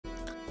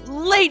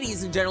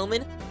Ladies and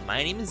gentlemen,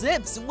 my name is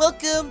Zips, and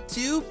welcome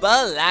to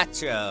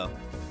Balatro.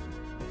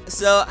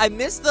 So I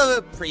missed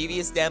the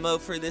previous demo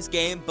for this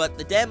game, but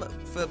the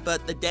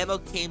demo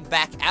came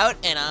back out,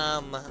 and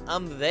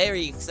I'm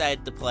very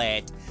excited to play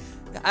it.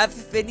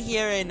 I've been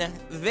hearing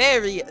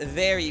very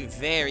good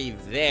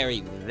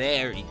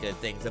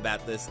things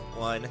about this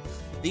one.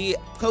 The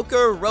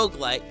poker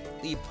roguelike.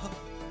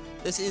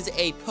 This is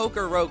a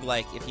poker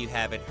roguelike, if you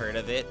haven't heard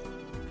of it.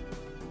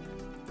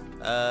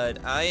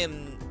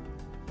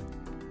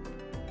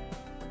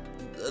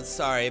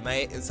 Sorry,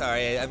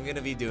 I'm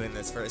gonna be doing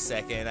this for a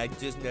second. I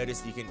just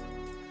noticed you can...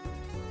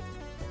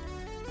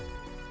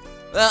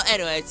 Well,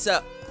 anyway,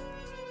 so...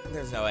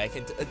 There's no way I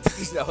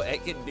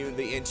can do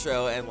the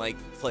intro and, like,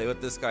 play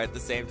with this card at the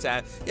same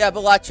time. Yeah,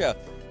 Balatro.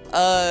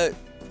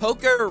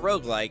 Poker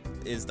roguelike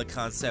is the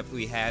concept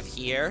we have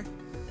here.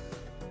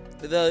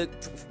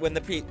 When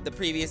the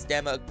previous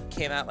demo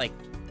came out, like,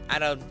 I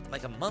don't know,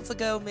 like a month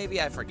ago,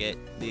 maybe? I forget.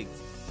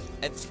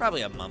 It's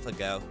probably a month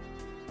ago.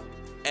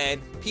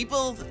 And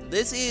people,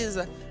 this is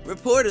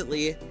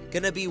reportedly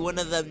gonna be one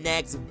of the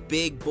next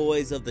big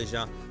boys of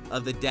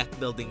the deck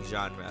building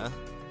genre.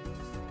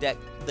 The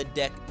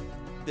deck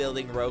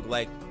building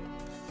roguelike,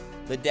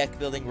 the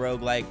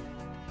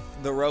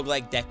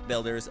roguelike deck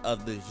builders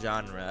of the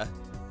genre.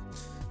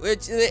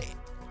 Which,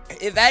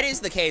 if that is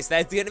the case,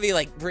 that's gonna be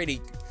like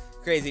pretty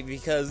crazy,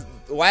 because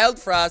Wild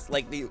Frost,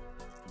 like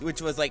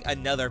which was like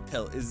another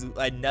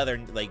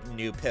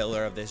new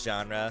pillar of this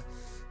genre,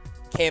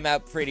 came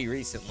out pretty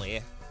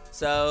recently.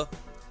 So,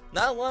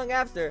 not long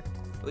after,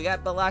 we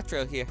got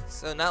Balatro here.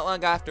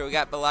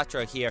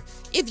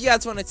 If you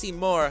guys want to see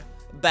more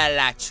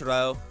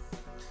Balatro,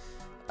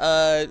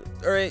 or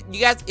if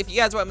you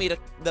guys want me to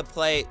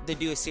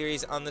do a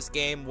series on this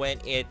game when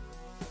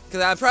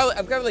because I'm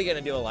probably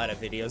gonna do a lot of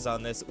videos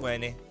on this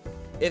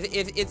if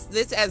it's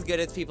this as good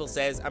as people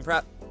says, I'm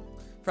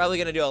probably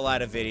gonna do a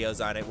lot of videos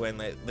on it when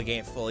the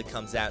game fully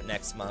comes out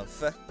next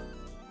month.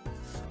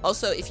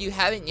 Also, if you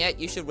haven't yet,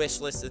 you should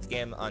wishlist this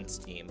game on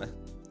Steam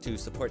to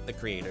support the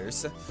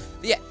creators.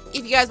 But yeah,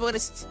 if you guys want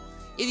to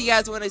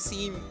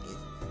see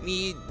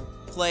me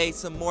play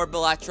some more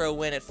Balatro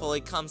when it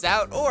fully comes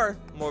out, or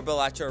more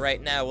Balatro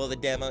right now while the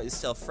demo is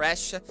still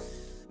fresh,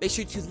 make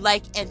sure to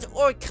like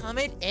or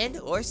comment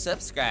or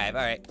subscribe.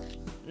 All right,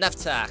 enough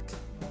talk.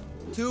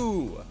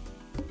 2.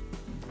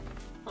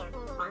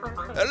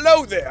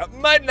 Hello there,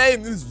 my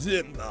name is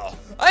Jimbo.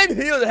 I'm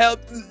here to help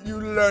you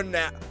learn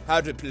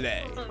how to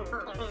play.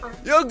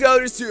 Your goal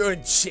is to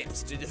earn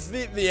chips to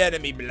defeat the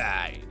enemy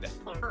blind.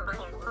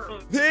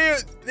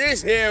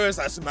 This here is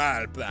a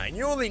small blind.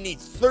 You only need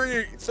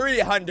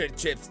 300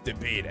 chips to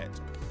beat it.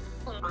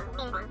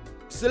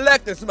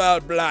 Select a small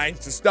blind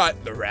to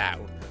start the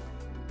round.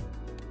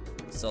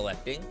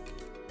 Selecting.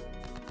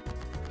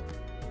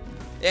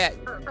 Yeah,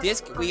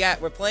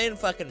 we're playing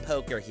fucking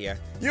poker here.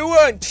 You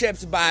earn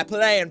chips by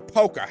playing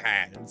poker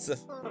hands.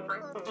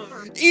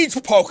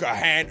 Each poker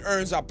hand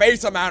earns a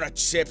base amount of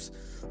chips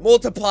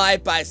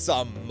multiplied by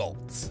some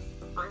mults.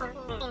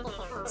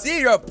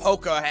 See your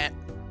poker hand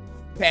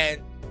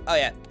pen. Oh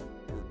yeah.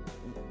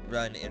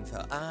 Run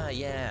info. Ah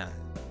yeah.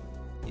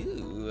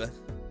 Ooh.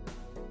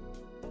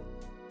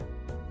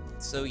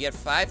 So we get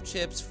 5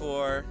 chips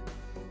for.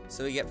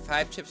 So we get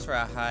 5 chips for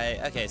a high.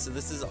 Okay, so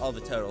this is all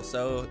the total.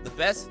 So the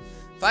best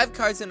 5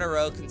 cards in a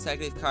row,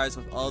 consecutive cards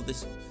with all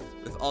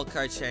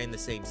cards sharing the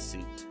same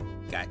suit.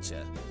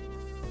 Gotcha.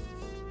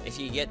 If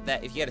you get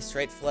a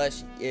straight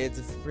flush,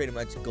 it's pretty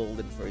much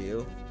golden for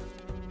you.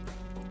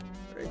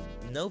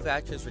 No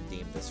vouchers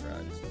redeemed this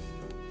run.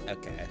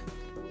 Okay.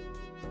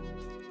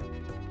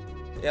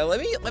 Yeah, let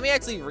me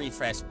actually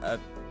refresh.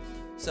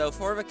 So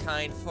 4 of a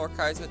kind, 4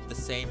 cards with the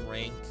same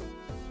rank.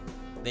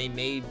 They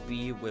may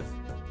be with.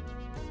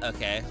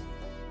 Okay,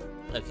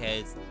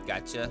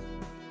 gotcha.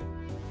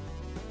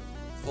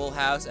 Full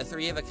house, a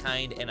 3 of a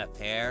kind, and a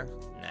pair.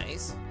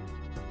 Nice.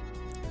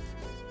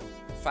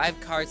 5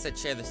 cards that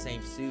share the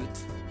same suit.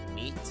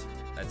 Neat.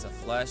 That's a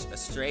flush. A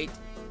straight.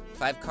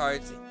 5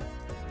 cards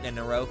in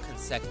a row,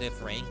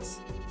 consecutive ranks.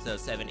 So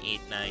 7, 8,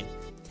 9,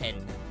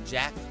 10.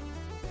 Jack.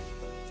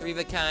 3 of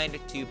a kind,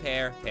 2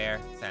 pair.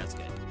 Sounds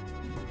good.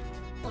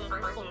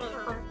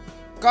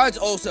 Cards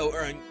also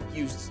earn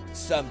you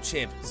some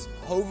chips.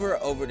 Hover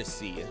over to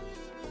see.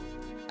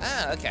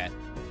 Ah, okay.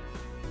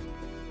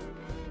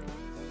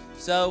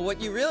 So what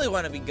you really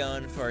want to be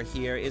going for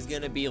here is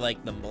going to be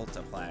like the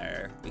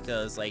multiplier,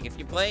 because like if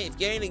you're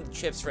getting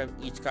chips from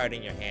each card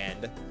in your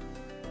hand.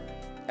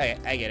 Okay,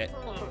 I get it.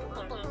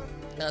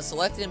 Now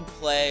select and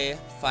play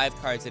 5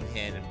 cards in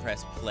hand and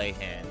press play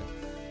hand.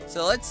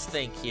 So let's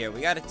think here.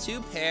 We got a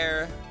 2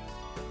 pair.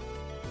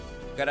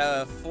 We got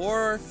a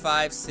 4,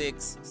 5,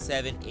 6,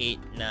 7, 8,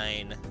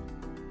 9.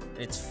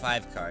 It's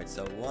 5 cards.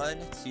 So 1,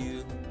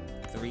 2,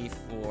 3,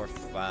 4,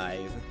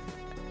 5.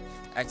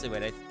 Actually,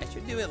 wait. I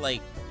should do it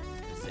like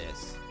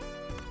this.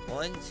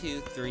 1,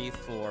 2, 3,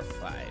 4,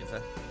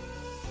 5.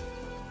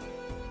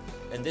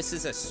 And this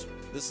is a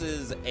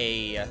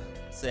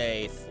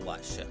say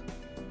flush.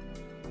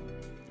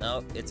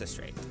 No, it's a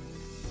straight.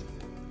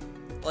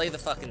 Play the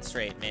fucking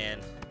straight, man.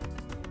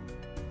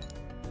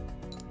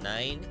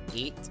 9,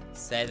 8,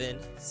 7,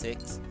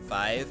 6,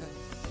 5.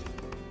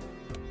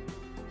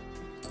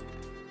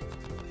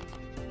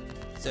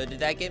 So did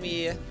that give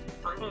me...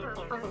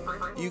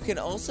 You can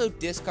also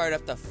discard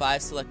up to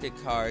 5 selected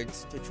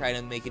cards to try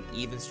to make an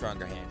even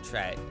stronger hand.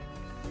 Try it.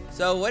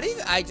 So what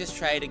if I just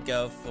try to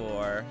go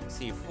for... Let's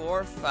see,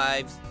 4,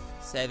 5,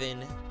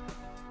 7...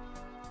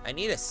 I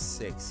need a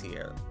 6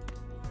 here.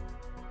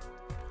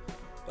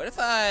 What if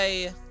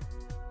I...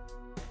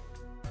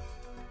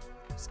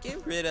 Let's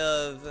get rid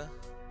of...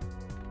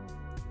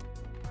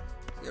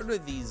 Get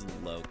rid of these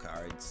low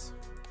cards.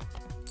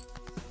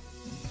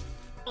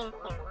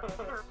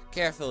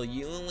 Careful,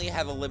 you only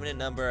have a limited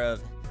number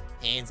of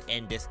hands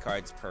and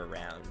discards per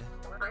round.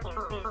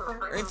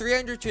 Earn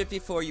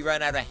 354, you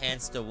run out of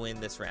hands to win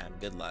this round.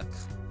 Good luck.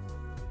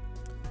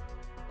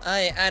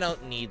 I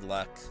don't need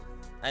luck.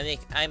 I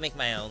make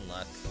my own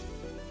luck.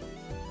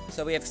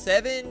 So we have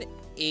 7,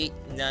 8,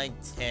 9,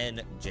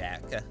 10,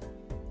 Jack.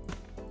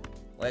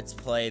 Let's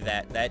play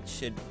that. That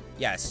should...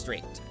 Yeah,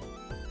 straight.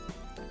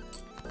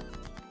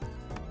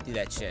 Do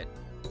that shit.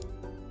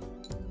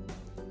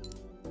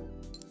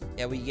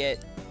 Yeah, we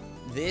get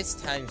this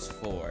times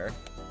 4.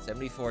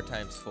 74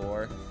 times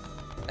 4.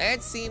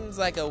 That seems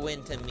like a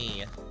win to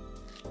me.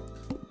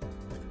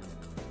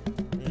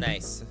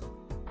 Nice.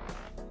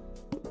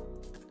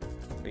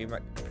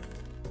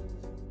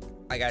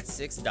 I got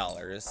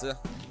 $6.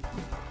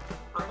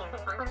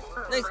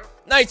 Nice.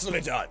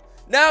 Nicely done.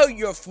 Now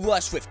you're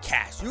flush with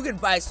cash. You can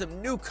buy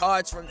some new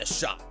cards from the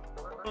shop.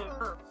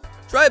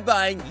 Try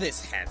buying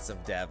this handsome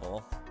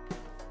devil.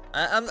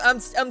 I'm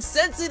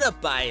sensing a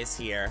bias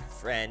here,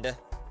 friend.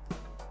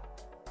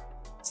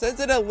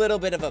 Sensing a little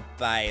bit of a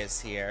bias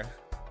here.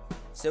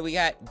 So we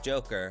got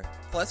Joker,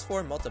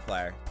 +4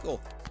 multiplier. Cool.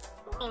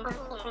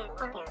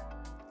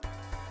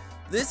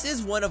 This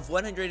is one of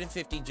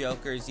 150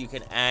 Jokers you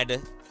can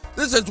add.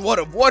 This is one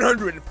of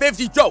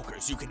 150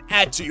 Jokers you can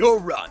add to your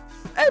run.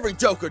 Every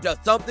Joker does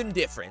something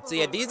different. So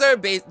yeah, these are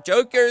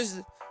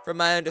Jokers, from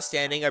my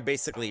understanding, are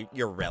basically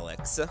your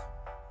relics.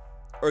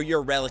 Or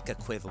your relic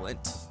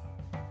equivalent.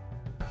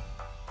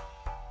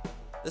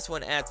 This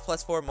one adds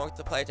 +4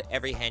 multiplier to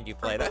every hand you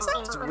play. That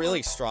sounds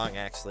really strong,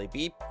 actually.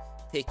 Be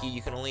picky,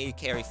 you can only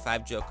carry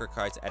 5 Joker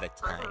cards at a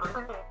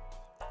time.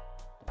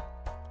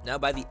 Now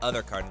buy the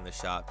other card in the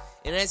shop.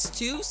 It has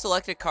 2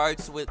 selected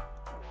cards with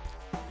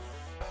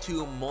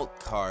 2 mult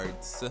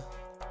cards.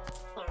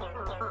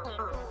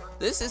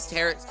 This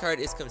tarot card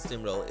is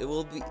consumable. It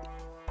will be...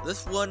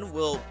 This one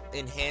will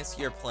enhance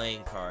your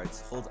playing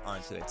cards. Hold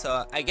on to it.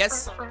 So, I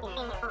guess...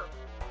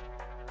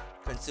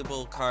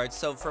 Consumable cards.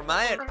 So, for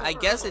my... I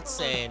guess it's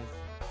saying...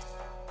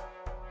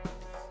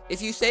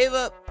 If you save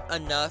up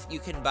enough, you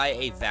can buy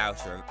a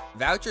voucher.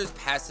 Vouchers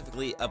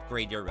passively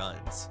upgrade your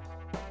runs.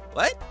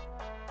 What?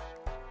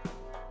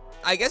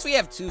 I guess we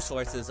have 2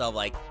 sources of,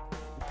 like,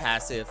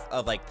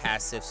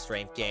 passive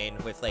strength gain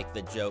with, like,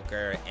 the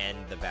Joker and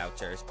the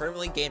vouchers.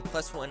 Permanently gain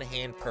 +1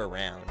 hand per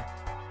round.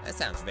 That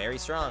sounds very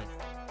strong.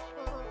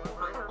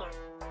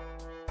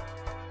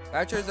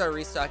 Vouchers are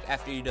restocked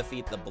after you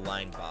defeat the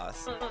blind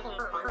boss.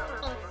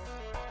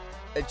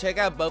 And check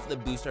out both the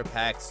booster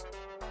packs.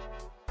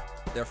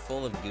 They're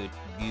full of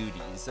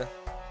goodies.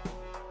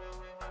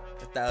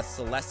 The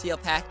Celestial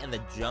Pack and the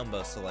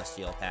Jumbo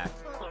Celestial Pack.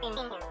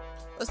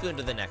 Let's move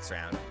to the next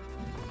round.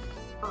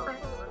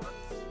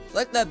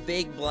 Select the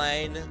big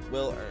blind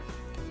will earn.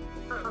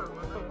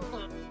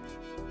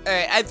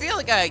 Alright, I feel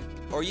like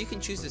or you can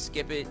choose to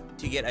skip it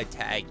to get a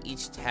tag.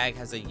 Each tag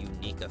has a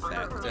unique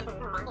effect.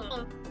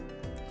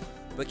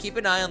 But keep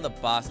an eye on the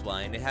boss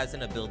blind. It has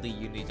an ability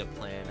you need to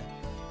plan.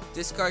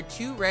 Discard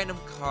 2 random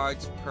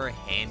cards per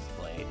hand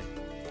played.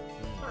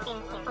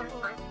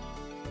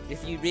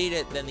 If you read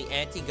it, then the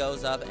ante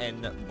goes up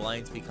and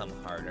blinds become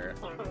harder.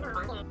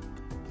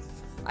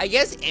 I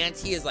guess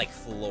ante is like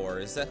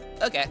floors.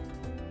 Okay.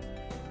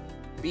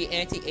 Be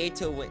ante 8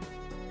 to win.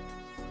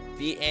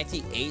 Be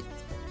ante 8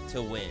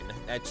 to win.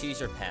 Now choose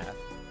your path.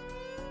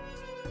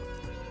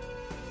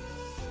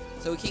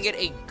 So we can get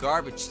a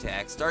garbage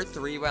tag. Start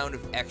 3 rounds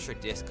of extra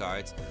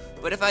discards.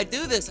 But if I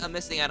do this, I'm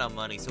missing out on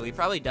money, so we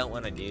probably don't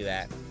want to do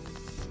that.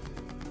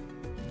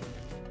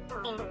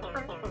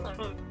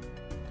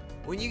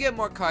 When you get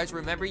more cards,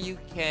 remember you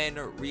can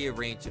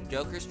rearrange them.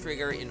 Jokers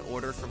trigger in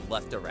order from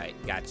left to right.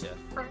 Gotcha.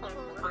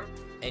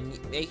 And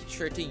make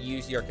sure to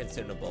use your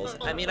consumables.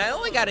 I mean, I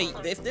only gotta...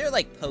 If they're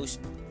like post...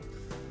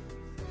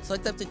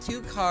 Select up to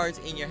 2 cards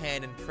in your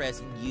hand and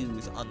press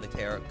use on the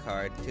tarot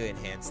card to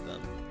enhance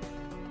them.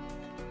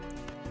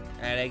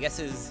 And I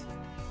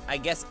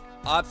guess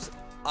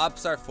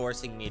ops are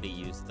forcing me to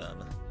use them.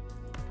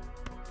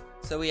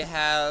 So we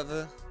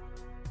have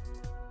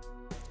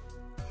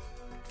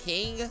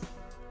King.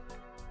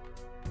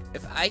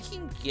 If I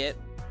can get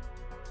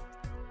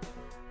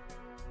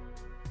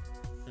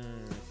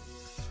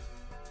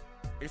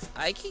if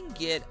I can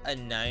get a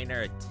 9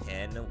 or a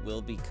 10,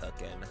 we'll be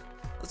cooking.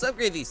 Let's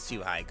upgrade these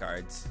 2 high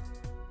cards.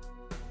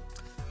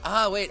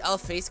 Ah, wait, all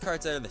face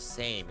cards are the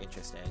same.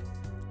 Interesting.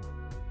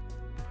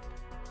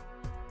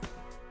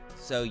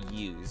 So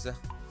use.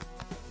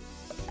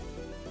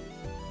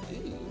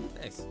 Ooh,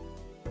 nice.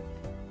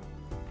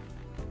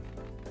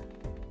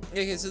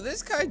 Okay, so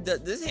this card,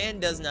 this hand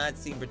does not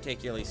seem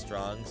particularly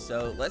strong,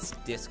 so let's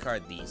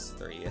discard these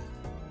 3.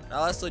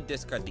 I'll also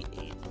discard the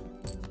 8.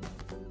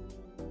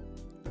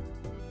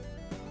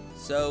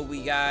 So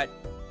we got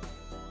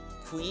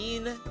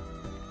Queen.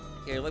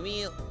 Here, let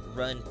me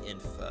run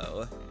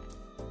info.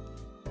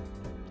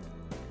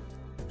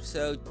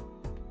 So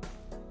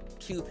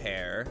 2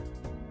 pair.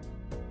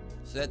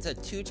 So that's a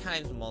 2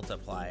 times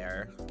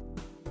multiplier.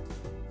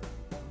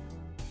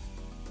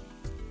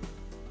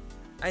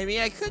 I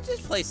mean, I could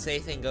just play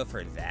safe and go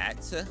for that.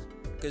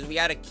 Because we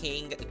got a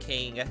king,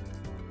 We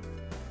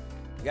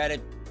got a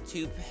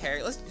 2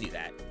 pair. Let's do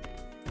that.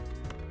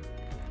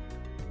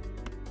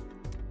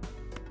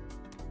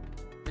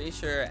 Pretty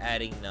sure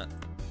adding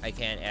I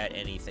can't add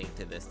anything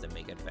to this to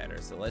make it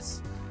better. So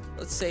let's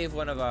save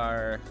one of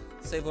our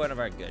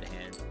good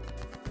hands.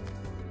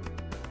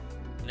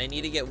 And I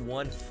need to get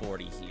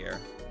 140 here.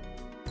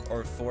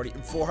 Or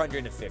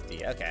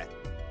 450. Okay.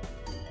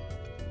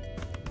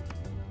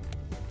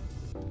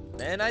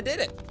 And I did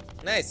it.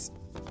 Nice.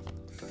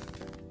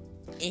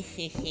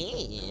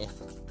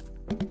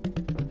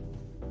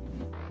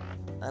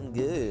 I'm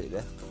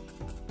good.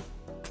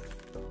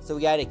 So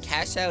we got a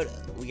cash out.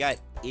 We got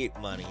 8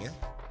 money.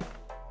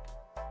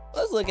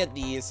 Let's look at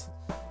these.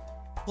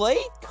 Play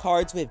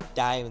cards with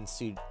diamonds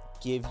to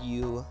give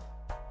you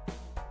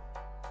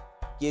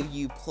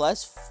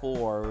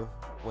 +4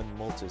 when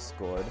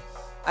multi-scored.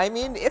 I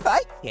mean, if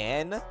I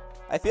can,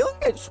 I feel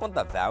like I just want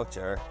the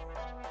voucher.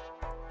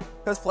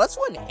 Because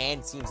 +1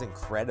 hand seems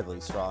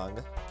incredibly strong.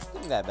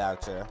 Give me that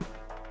voucher.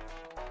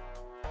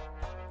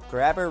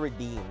 Grabber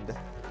redeemed.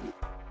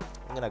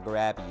 I'm gonna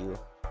grab you.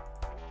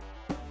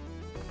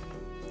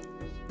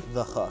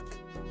 The hook.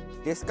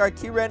 Discard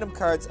 2 random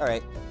cards.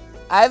 Alright.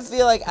 I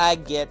feel like I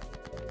get...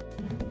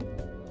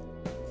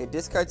 It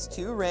discards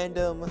 2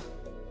 random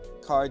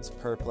cards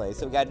per play.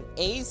 So we got an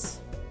ace.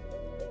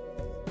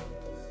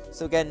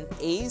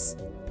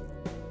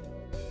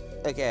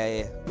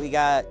 Okay, we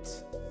got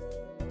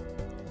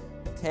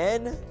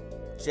 10,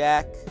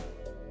 Jack,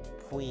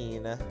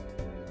 Queen.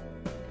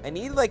 I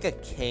need like a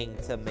king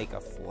to make a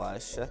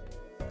flush.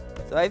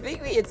 So I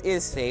think it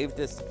is safe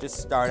to just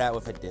start out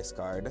with a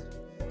discard.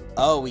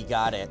 Oh, we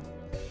got it.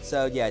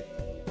 So yeah,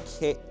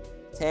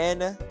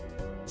 10,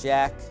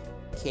 Jack,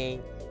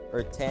 King,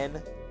 or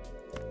 10.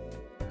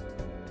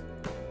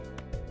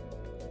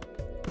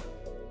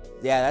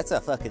 Yeah, that's a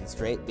fucking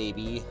straight,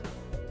 baby.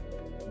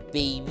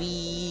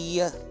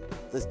 Baby.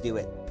 Let's do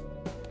it.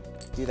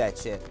 Do that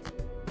shit.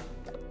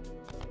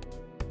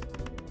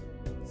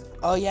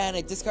 Oh yeah, and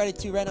I discarded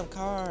 2 random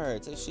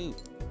cards. Oh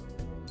shoot.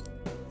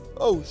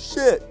 Oh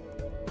shit.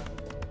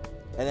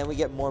 And then we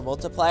get more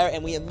multiplier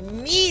and we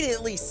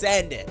immediately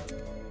send it.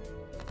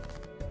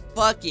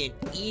 Fucking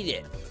eat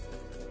it,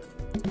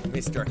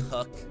 Mr.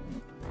 Hook.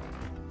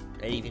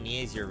 That even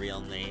is your real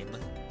name.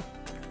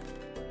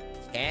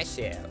 Cash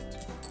out.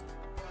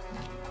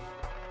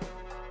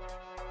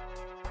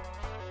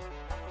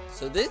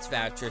 So this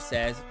voucher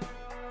says,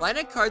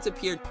 blind cards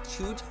appear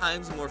 2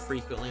 times more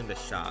frequently in the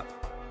shop.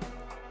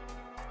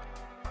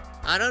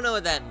 I don't know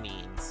what that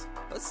means.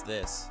 What's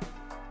this?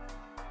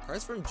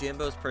 Cards from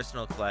Jimbo's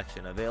personal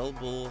collection,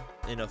 available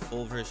in a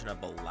full version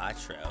of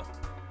Balatro.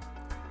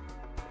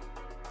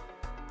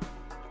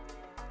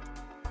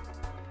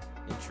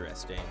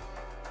 Interesting.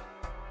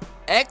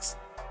 X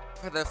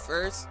for the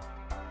first...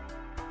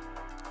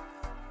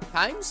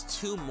 Times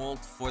 2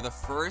 mult for the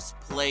first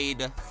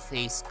played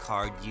face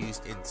card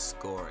used in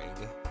scoring.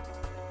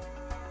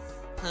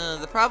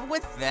 The problem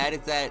with that is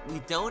that we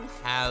don't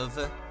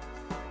have...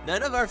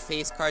 None of our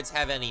face cards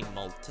have any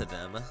mult to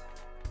them.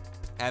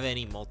 Have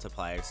any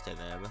multipliers to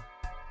them.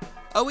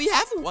 Oh, we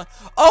have one.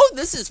 Oh,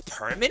 this is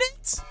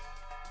permanent?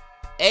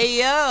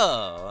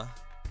 Ayo.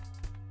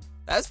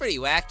 That's pretty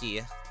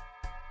wacky.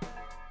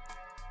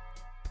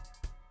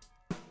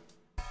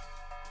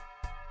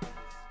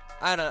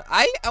 I don't know.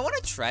 I want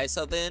to try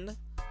something.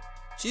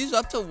 Choose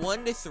up to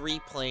 1 to 3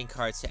 playing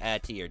cards to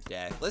add to your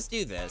deck. Let's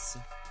do this.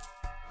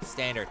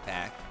 Standard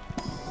pack.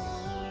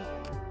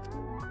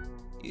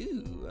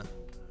 Ooh.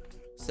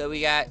 So we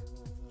got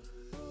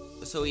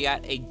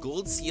a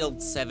gold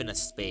sealed 7 of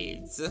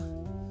spades.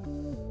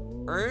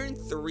 Earn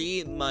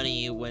 3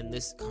 money when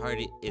this card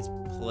is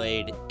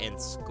played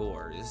and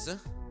scores.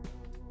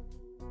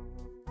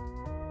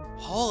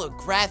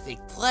 Holographic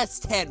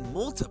 +10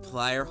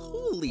 multiplier.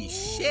 Holy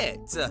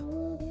shit.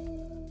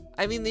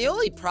 I mean, the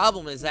only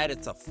problem is that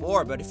it's a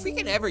 4, but if we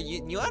can ever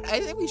use, you know what? I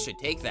think we should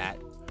take that.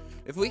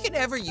 If we can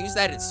ever use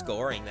that in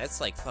scoring, that's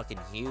like fucking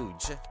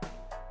huge.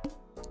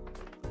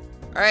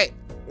 All right,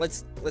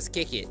 let's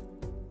kick it.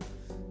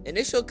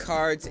 Initial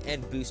cards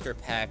and booster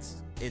packs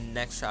in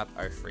next shop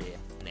are free.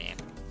 Nah.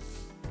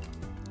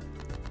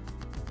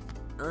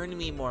 Earn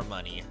me more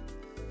money.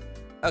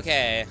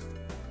 Okay.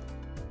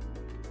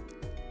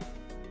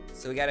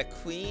 So we got a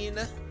queen.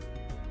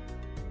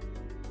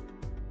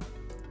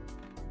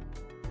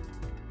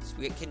 So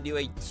We can do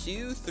a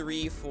 2,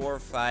 3, 4,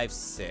 5,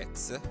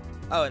 6.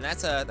 Oh, and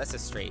that's a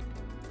straight.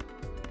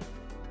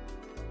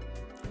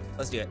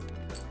 Let's do it.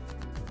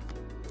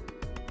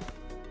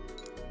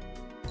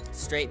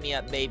 Straight me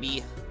up,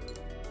 baby.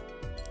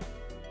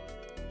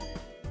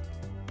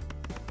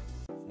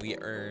 We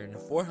earn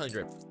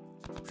 400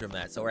 from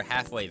that, so we're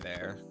halfway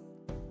there.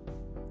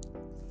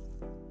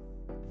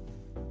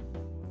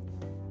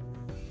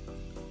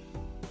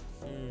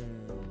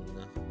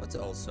 What's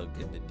also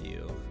good to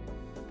do?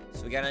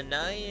 So we got a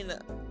 9.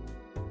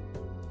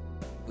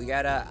 We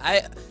got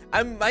a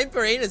my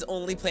brain is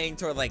only playing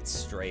toward like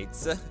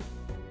straights.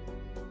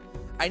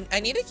 I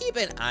need to keep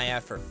an eye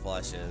out for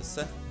flushes.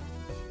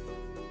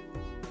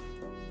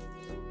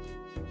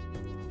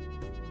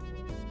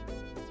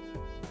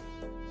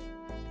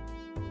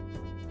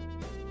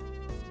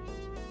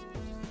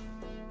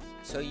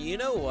 So you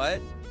know what?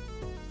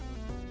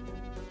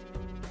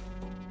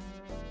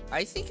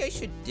 I think I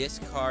should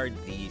discard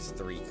these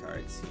 3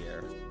 cards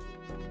here.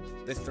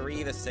 The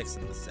 3, the 6,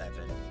 and the 7.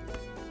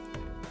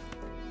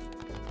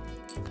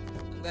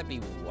 That'd be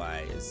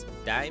wise.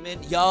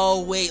 Diamond.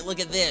 Yo, wait,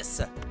 look at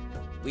this.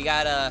 We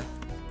got a...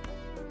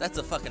 That's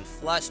a fucking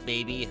flush,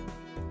 baby.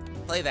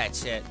 Play that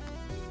shit.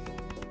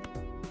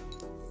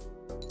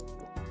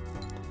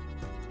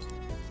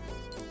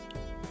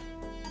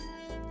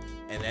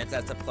 And then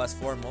that's a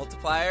 +4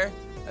 multiplier.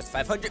 That's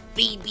 500,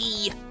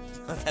 baby.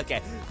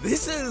 Okay,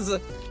 this is...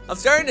 I'm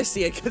starting to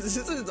see it because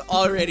this is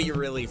already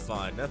really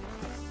fun.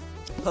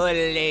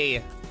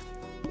 Holy.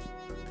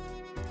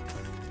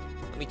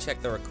 Let me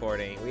check the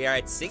recording. We are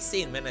at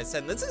 16 minutes,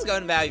 and this is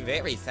going by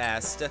very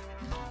fast.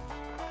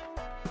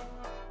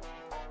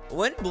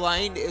 When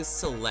blind is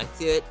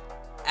selected,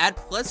 add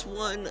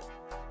 +1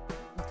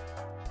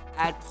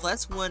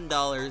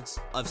 $1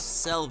 of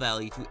sell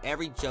value to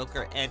every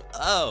joker, and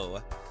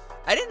oh,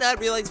 I did not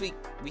realize we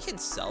can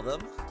sell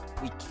them.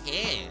 We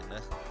can.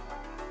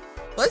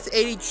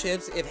 +80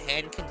 chips if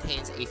hand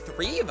contains a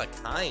 3 of a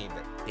kind.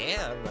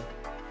 Damn.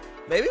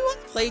 Maybe we'll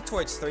play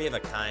towards 3 of a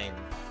kind.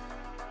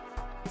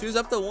 Choose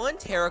up to 1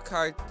 tarot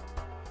card,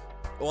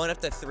 1 up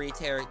to 3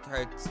 tarot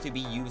cards to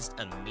be used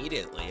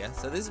immediately.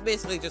 So this is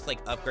basically just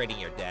like upgrading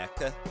your deck.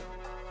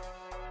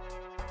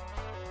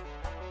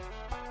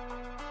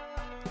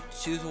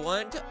 Choose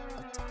 1 to...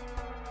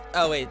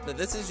 Oh wait, but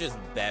this is just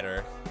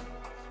better.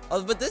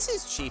 Oh, but this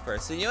is cheaper.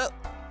 So you know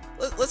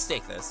what? Let's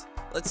take this.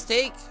 Let's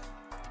take...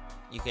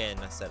 You can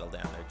settle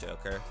down there,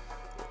 Joker.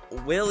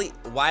 Willy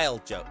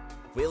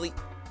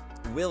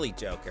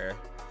Joker.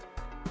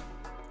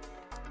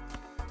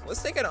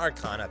 Let's take an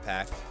Arcana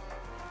pack.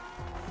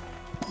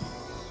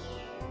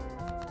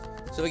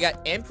 So we got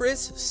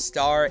Empress,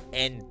 Star,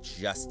 and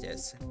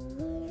Justice.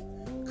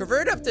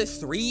 Convert up to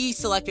 3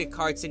 selected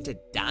cards into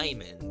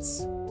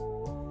diamonds.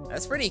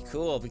 That's pretty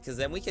cool because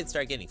then we can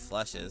start getting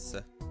flushes.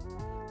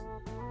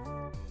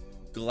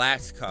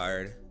 Glass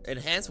card.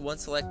 Enhance 1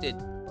 selected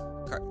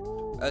card.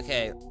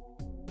 Okay.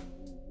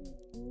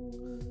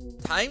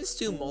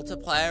 ×2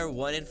 multiplier,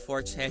 1 in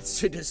 4 chance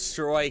to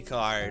destroy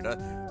card.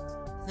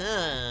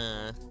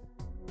 Huh.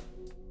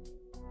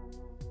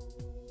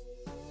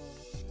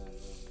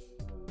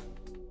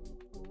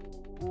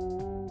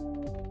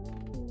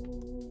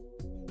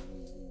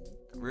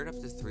 Convert up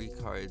to 3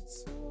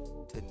 cards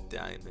to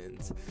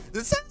diamonds.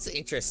 This sounds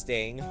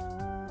interesting.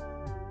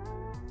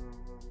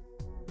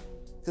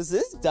 Because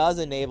this does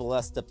enable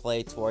us to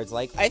play towards,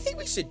 like, I think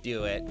we should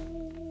do it.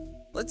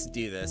 Let's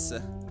do this.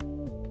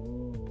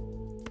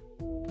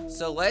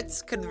 So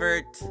let's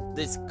convert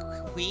this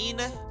queen.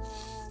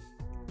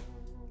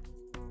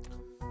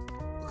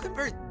 We'll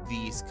convert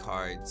these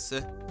cards.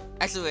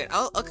 Actually, wait,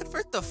 I'll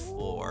convert the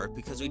 4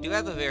 because we do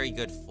have a very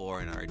good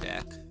 4 in our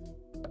deck.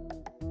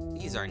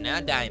 These are now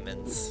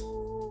diamonds.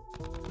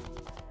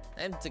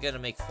 I'm gonna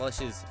make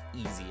flushes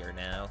easier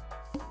now.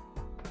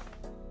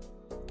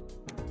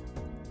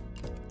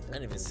 I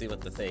didn't even see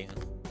what the thing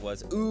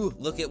was. Ooh,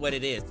 look at what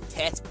it is.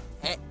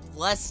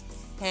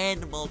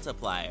 +10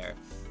 multiplier.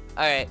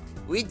 Alright,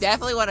 we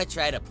definitely want to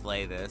try to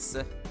play this.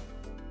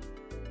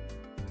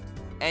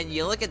 And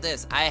you look at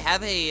this. I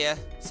have a...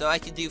 so I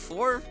can do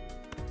 4,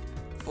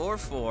 4,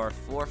 4,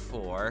 4,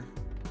 4.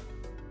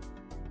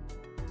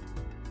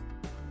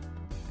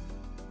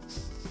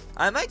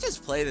 I might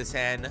just play this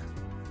hand.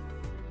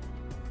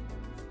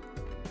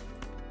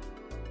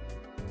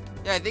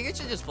 Yeah, I think I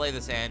should just play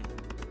this hand.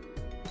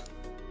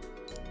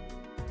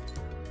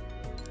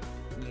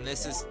 And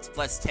this is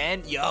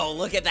 +10. Yo,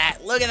 look at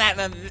that. Look at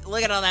that.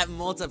 Look at all that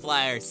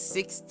multiplier.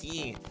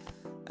 16.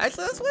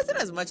 Actually, this wasn't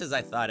as much as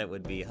I thought it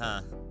would be,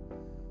 huh?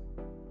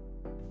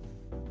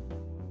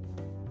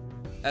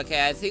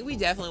 Okay, I think we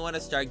definitely want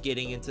to start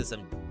getting into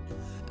some...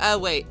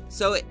 wait.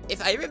 So,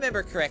 if I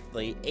remember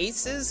correctly,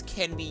 aces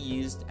can be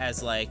used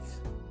as, like...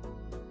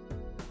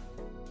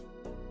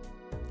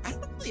 I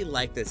don't really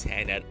like this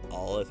hand at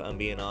all, if I'm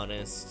being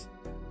honest.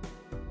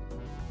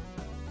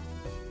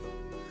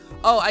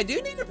 Oh, I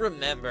do need to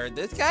remember,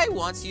 this guy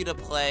wants you to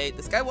play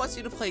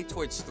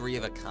towards 3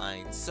 of a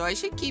kind, so I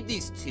should keep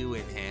these 2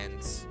 in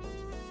hands.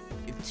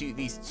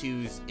 these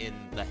twos in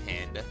the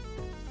hand.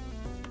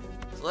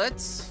 So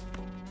let's,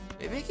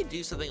 maybe I could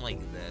do something like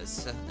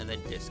this and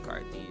then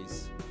discard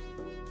these.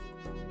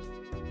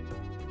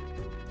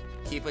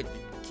 Keep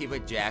a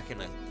jack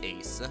and an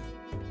ace.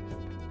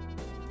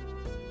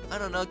 I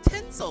don't know,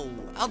 10's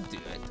I'll do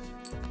it.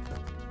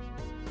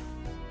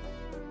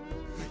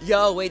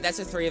 Yo, wait, that's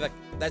a three of a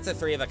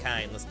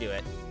kind. Let's do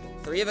it.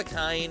 3 of a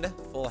kind,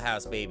 full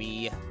house,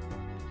 baby.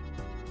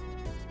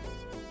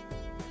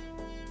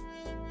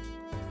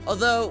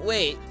 Although,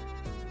 wait.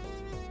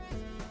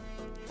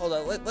 Hold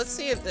on, let's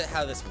see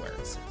how this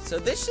works. So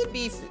this should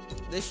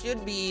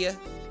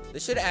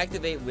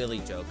activate Willy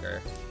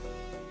Joker.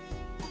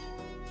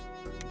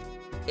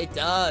 It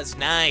does,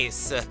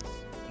 nice.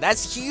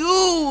 That's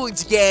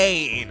huge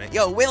gain.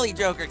 Yo, Willy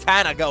Joker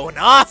kinda going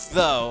off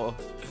though.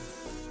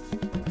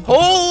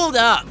 Hold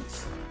up.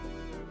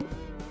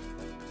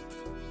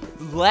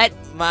 Let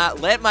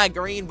my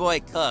green boy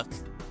cook.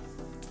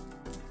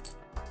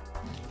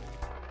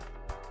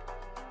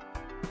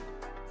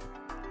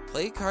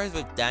 Play cards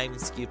with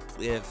diamond skew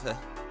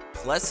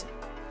plus.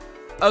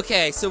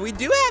 Okay, so we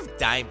do have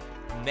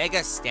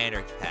mega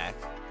standard pack.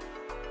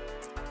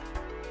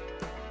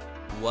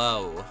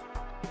 Whoa.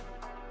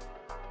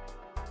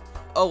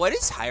 Oh, what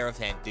does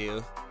Hierophant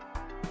do?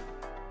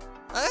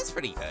 Oh, that's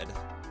pretty good.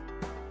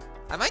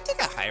 I might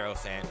take a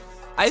Hierophant.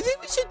 I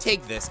think we should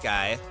take this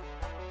guy.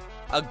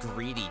 A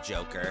greedy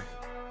Joker.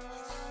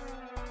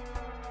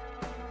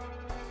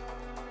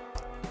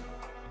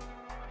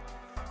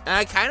 And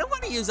I kind of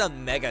want to use a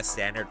mega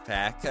standard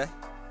pack to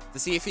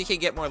see if we can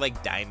get more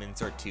like diamonds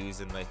or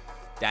 2s in the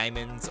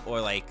diamonds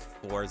or like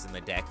 4s in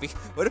the deck.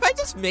 What if I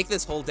just make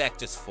this whole deck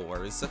just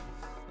 4s?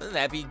 Wouldn't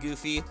that be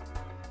goofy?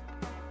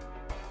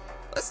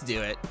 Let's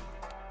do it.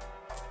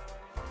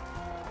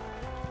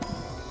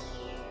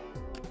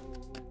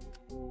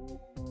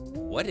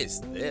 What is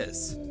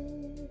this?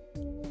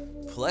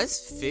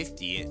 Plus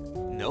 50,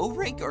 no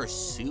rank or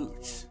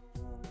suit.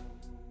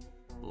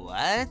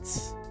 What?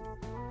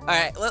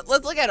 Alright, let's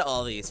look at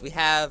all these. We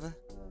have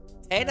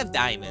 10 of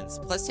diamonds,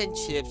 plus 10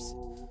 chips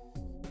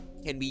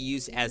can be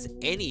used as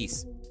any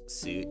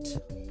suit.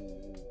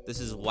 This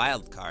is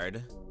wild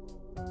card.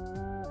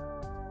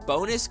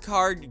 Bonus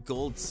card,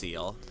 gold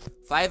seal.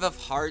 5 of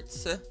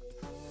hearts.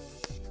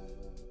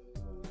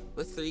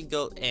 With 3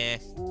 gold,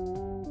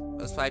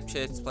 Plus 5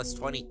 chips, plus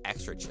 20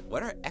 extra chips.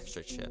 What are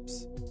extra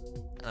chips?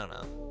 I don't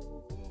know.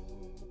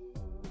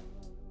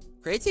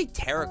 Creates a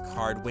tarot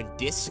card when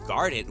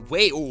discarded.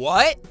 Wait,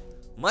 what?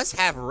 Must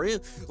have room.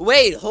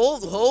 Wait,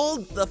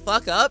 hold the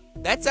fuck up.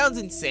 That sounds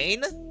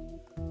insane.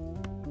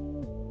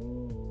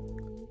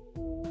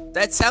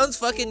 That sounds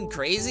fucking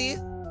crazy.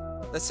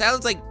 That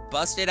sounds like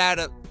busted out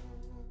of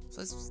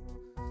 6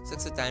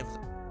 of diamonds.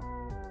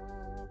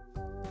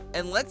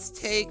 And let's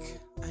take,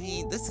 I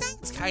mean, this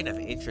sounds kind of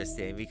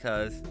interesting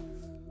because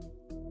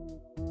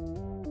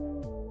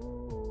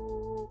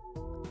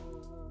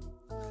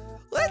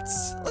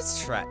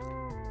let's try.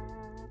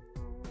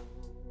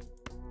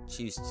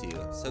 Choose 2.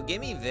 So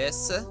give me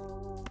this.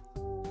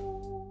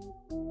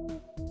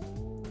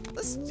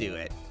 Let's do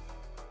it.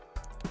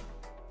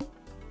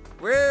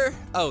 Where?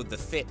 Oh, the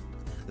fish.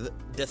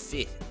 The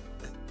fish.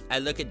 I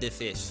look at the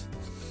fish.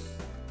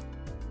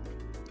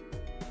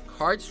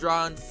 Cards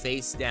drawn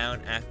face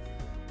down.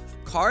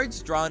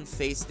 Cards drawn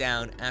face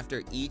down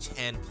after each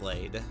hand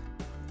played.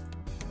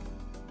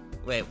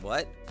 Wait,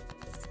 what?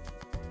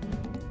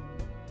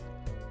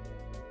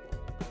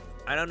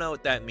 I don't know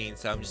what that means,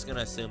 so I'm just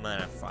gonna assume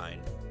that I'm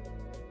fine.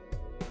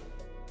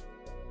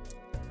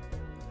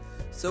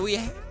 So we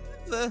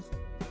have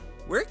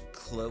we're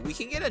close. We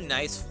can get a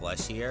nice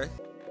flush here,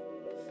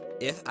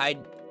 if I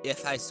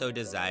so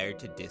desire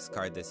to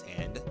discard this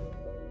hand.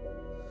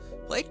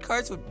 Played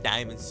cards with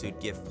diamond suit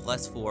give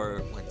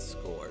 +4 when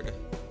scored.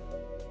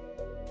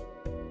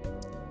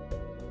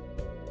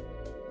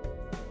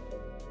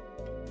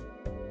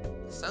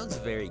 Sounds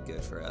very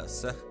good for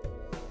us.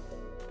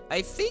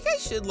 I think I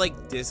should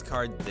like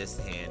discard this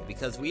hand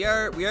because we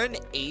are an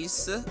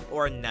ace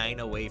or a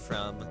 9 away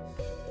from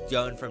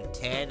going from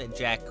 10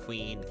 Jack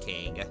Queen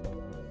King.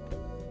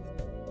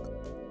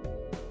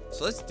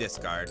 So let's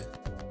discard.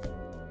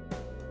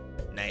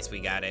 Nice, we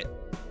got it.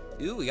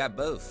 Ooh, we got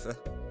both.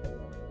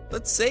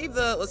 Let's save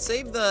the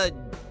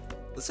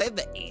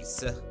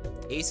ace.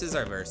 Aces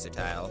are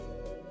versatile.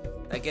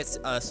 That gets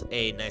us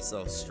a nice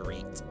little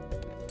street.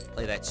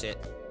 Play that shit.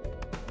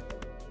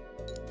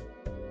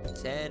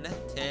 10,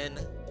 10.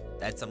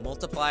 That's a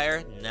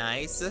multiplier.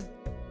 Nice.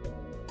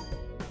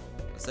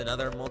 That's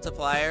another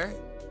multiplier.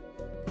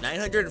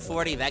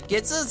 940. That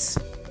gets us.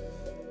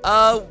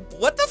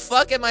 What the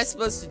fuck am I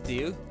supposed to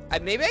do?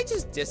 Maybe I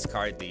just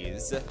discard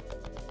these.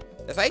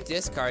 If I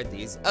discard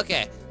these,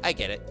 okay, I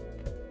get it.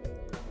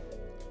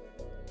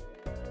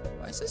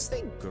 Why is this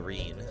thing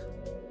green?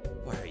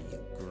 Why are you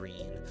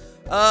green?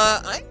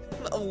 I'm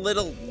a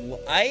little.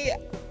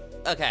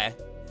 Okay.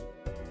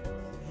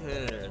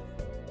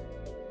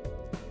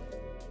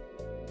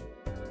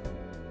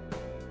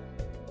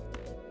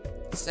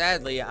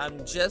 sadly,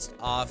 I'm just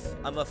off.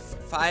 I'm a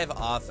 5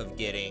 off of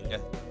getting.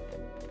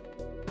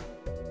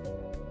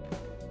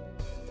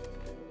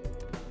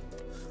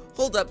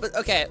 Hold up, but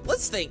okay,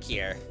 let's think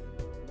here.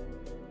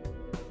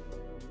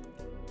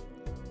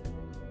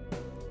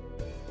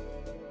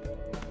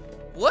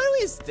 What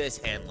is this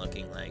hand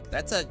looking like?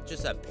 That's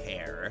just a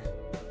pair.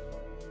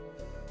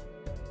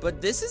 But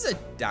this is a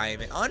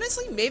diamond.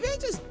 Honestly, maybe I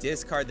just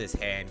discard this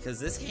hand, because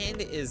this hand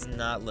is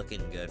not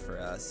looking good for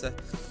us.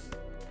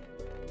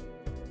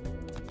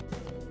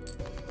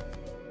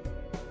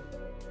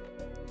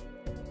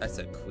 That's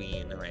a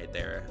queen right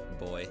there,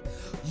 boy.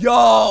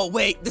 Yo,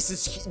 wait, this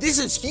is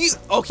huge.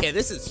 Okay,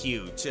 this is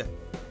huge.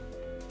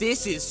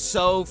 This is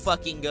so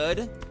fucking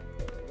good.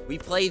 We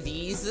play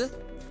these.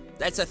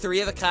 That's a 3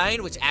 of a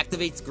kind, which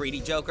activates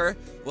Greedy Joker.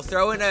 We'll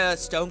throw in a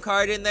stone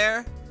card in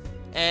there,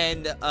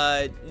 and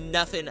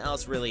nothing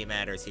else really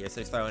matters here,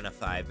 so throw in a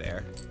 5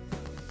 there.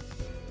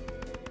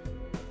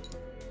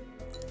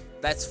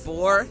 That's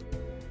 4.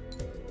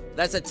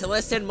 That's a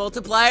Tilliston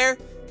multiplier.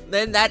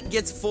 Then that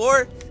gets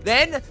 4.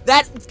 Then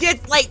that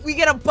gets, like, we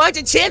get a bunch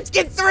of chips,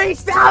 get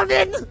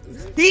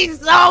 3,000! He's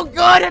so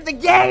good at the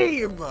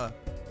game!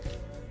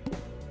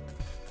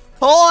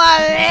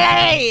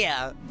 Holy!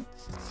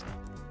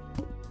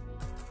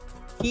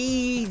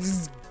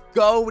 He's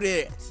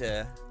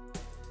goated.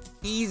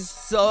 He's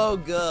so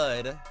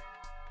good.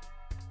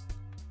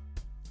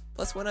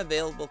 Plus 1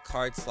 available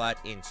card slot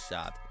in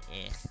shop.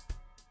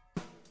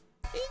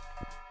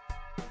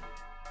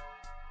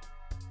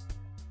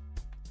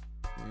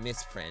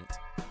 Misprint.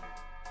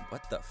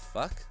 What the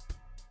fuck?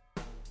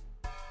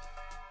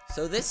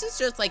 So this is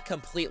just like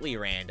completely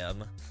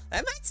random.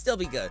 That might still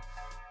be good.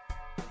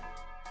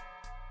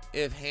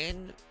 If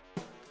hand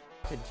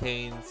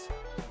contains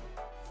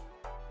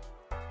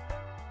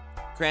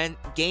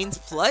gains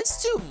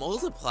 +2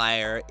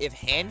 multiplier if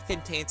hand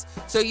contains.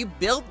 So you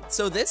build.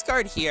 So this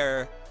card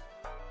here,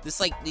 this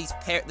like this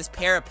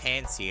pair of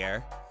pants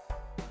here,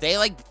 they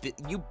like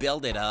you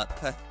build it up.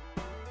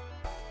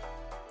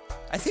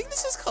 I think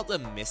this is called a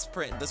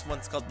misprint. This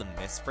one's called the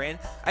misprint.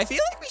 I feel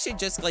like we should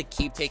just like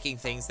keep taking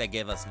things that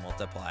give us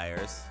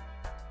multipliers.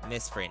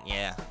 Misprint,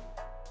 yeah.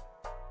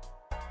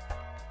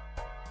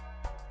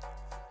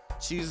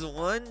 Choose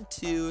 1,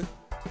 2.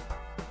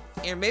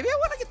 Here, maybe I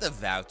want to get the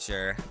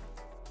voucher.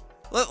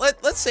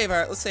 Let's save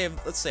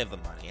the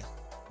money.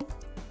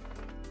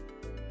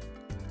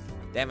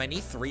 Damn, I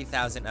need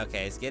 3,000.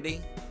 Okay, it's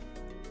getting.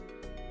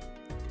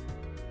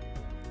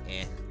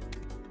 Eh.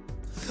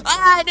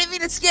 Ah, I didn't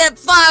mean to skip.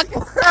 Fuck.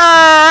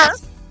 Ah!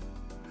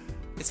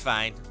 It's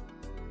fine.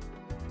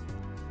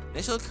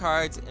 Initial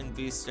cards and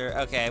booster.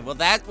 Okay, well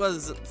that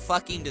was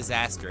fucking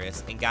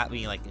disastrous and got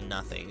me like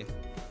nothing.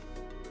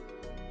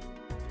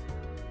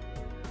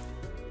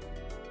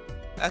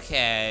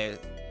 Okay.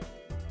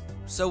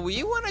 So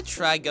we want to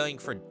try going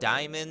for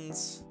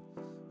diamonds.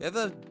 We have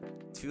a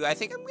 2. I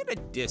think I'm gonna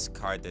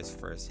discard this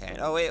first hand.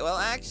 Oh wait, well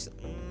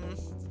actually,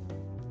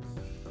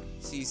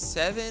 see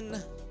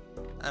 7.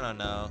 I don't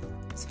know.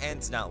 This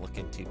hand's not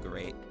looking too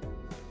great.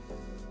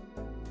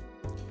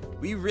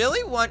 We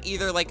really want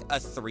either like a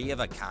 3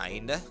 of a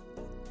kind.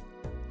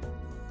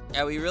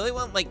 Yeah, we really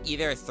want like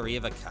either a 3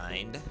 of a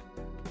kind.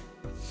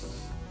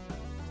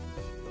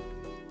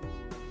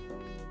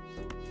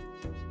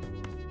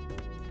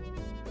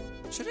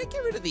 Should I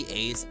get rid of the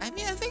ace? I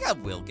mean, I think I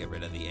will get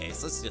rid of the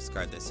ace. Let's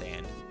discard this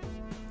hand.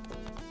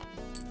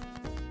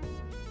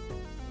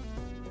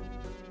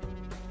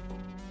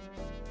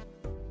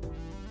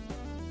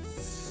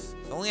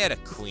 If only had a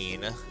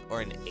queen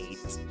or an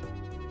 8.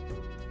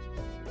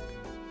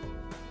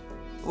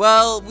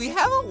 Well, we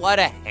have a lot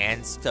of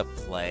hands to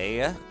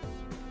play.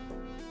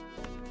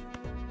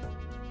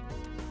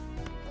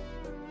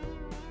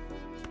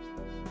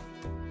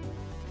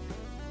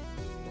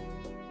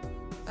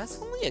 That's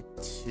only a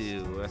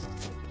 2.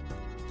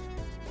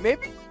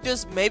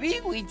 Maybe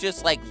we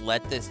just like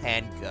let this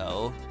hand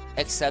go,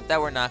 except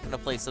that we're not gonna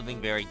play something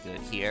very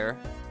good here.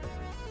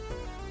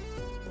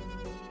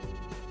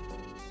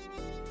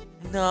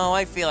 No,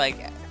 I feel like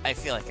I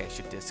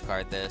should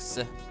discard this.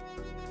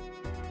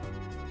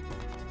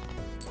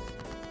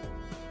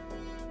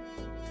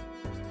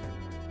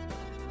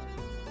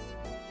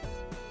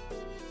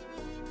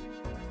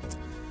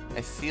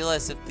 I feel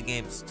as if the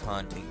game's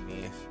taunting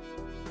me.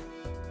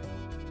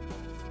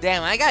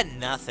 Damn, I got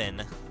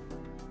nothing.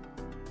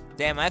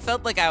 Damn, I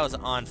felt like I was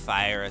on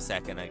fire a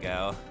second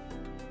ago.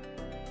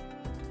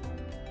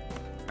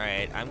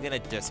 Alright, I'm gonna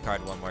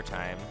discard one more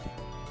time.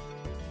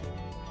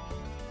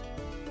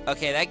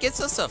 Okay, that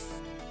gets us a...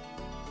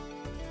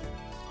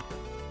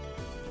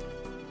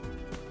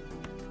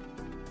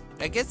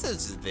 That gets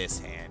us this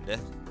hand.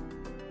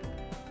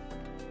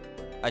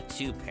 A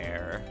 2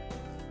 pair.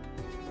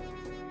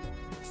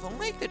 If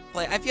only I could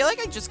play... I feel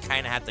like I just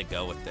kind of have to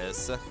go with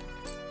this.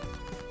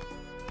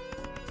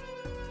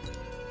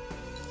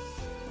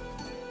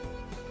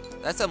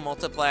 That's a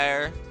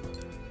multiplier.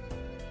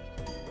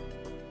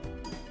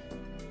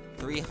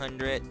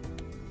 300.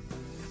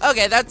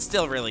 Okay, that's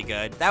still really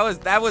good. That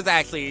was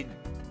actually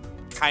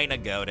kind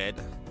of goated.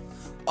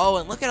 Oh,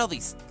 and look at all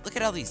these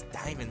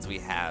diamonds we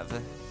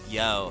have.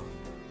 Yo.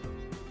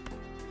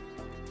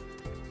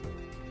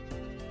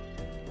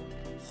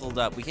 Hold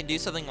up, we can do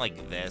something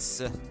like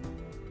this.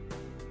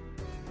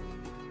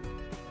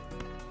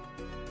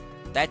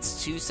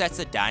 That's 2 sets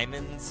of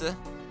diamonds.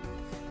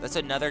 That's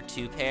another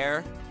 2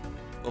 pair.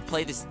 We'll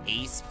play this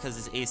ace because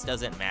this ace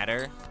doesn't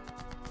matter.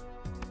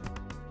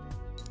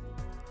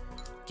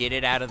 Get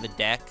it out of the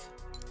deck.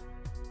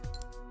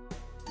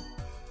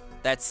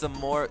 That's some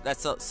more.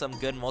 That's some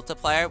good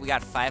multiplier. We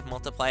got 5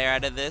 multiplier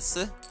out of this.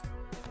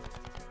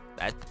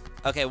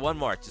 Okay, one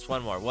more. Just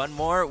one more. One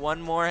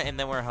more, and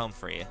then we're home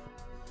free.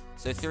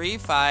 So 3,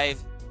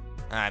 5.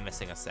 I'm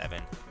missing a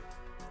 7.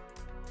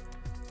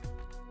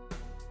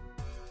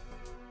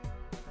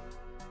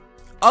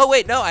 Oh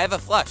wait, no, I have a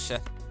flush.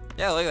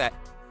 Yeah, look at that.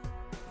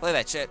 Look at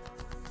that shit.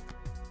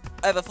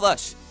 I have a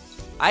flush.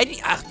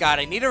 Oh god,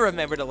 I need to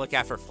remember to look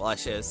out for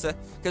flushes.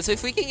 Because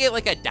if we can get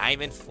like a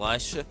diamond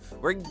flush,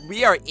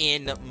 we are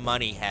in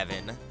money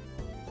heaven.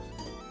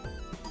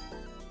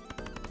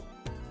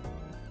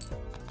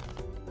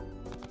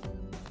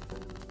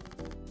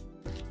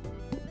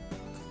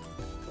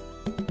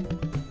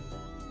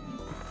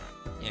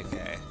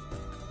 Okay.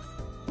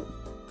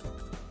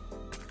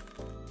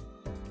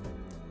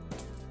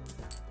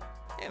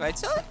 Hey,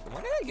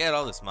 when did I get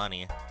all this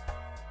money?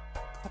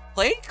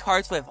 Playing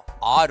cards with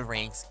odd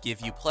ranks give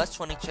you plus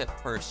 20 chip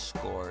per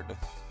scored.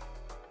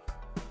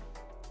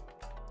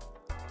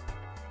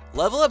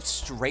 Level up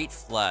straight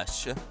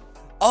flush.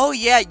 Oh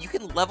yeah, you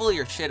can level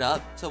your shit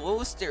up. So what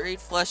was straight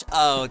flush?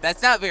 Oh,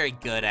 that's not very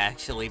good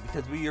actually,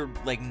 because we are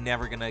like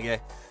never gonna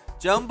get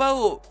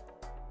Jumbo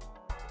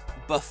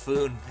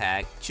Buffoon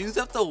Pack. Choose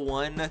up to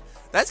 1.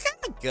 That's kind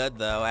of good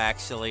though,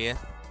 actually.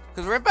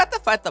 Because we're about to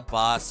fight the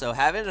boss, so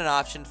having an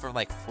option for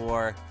like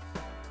 4,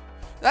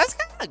 that's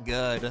kind of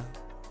good.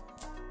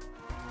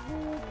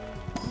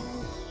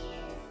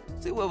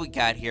 Let's see what we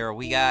got here.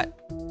 We got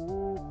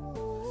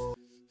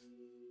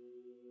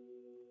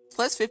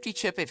plus 50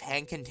 chip if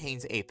hand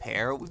contains a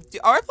pair. We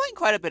are playing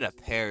quite a bit of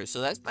pairs,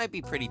 so that might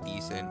be pretty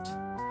decent.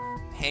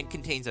 Hand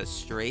contains a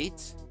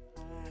straight.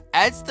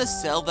 Adds the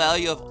sell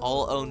value of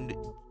all owned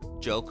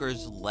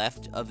jokers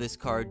left of this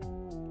card.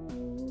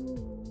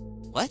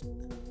 What?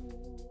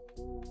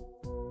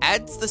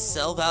 Adds the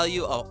sell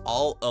value of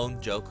all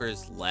owned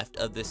jokers left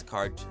of this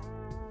card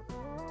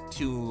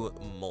to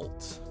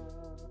Molt.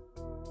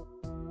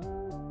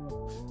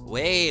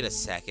 Wait a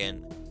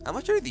second. How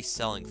much are these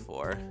selling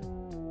for?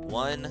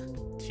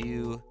 1,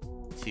 2,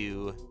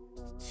 2,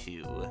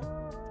 2.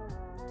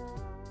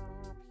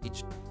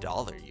 Each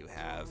dollar you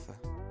have.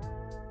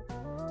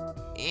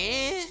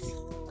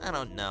 I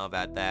don't know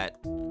about that.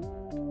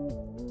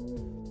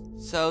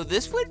 So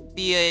this would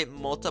be a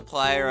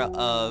multiplier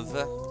of...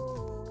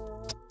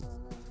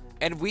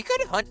 And we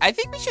could hunt... I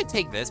think we should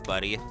take this,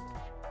 buddy.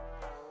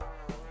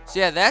 So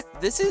yeah,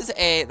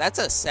 that's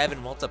a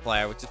 7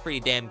 multiplier, which is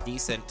pretty damn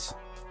decent.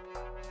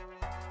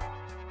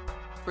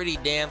 Pretty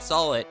damn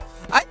solid.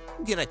 I'm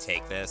gonna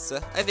take this.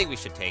 I think we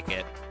should take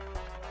it.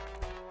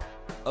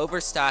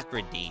 Overstock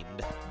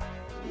redeemed.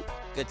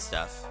 Good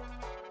stuff.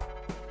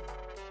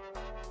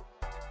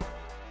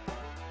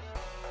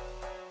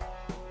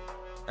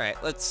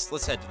 Alright,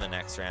 let's head to the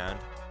next round.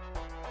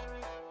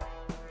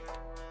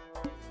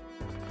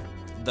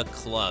 The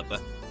club.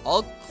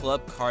 All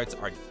club cards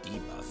are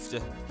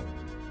debuffed.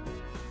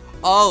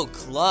 Oh,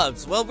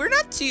 clubs. Well, we're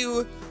not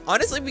too...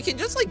 Honestly, we can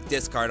just, like,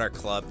 discard our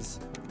clubs.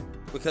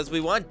 Because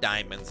we want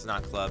diamonds,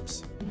 not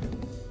clubs.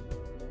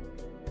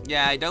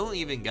 Yeah, I don't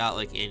even got,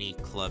 like, any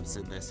clubs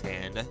in this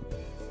hand.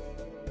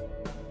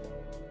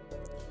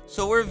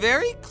 So we're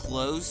very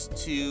close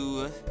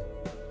to...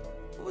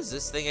 What was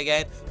this thing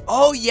again?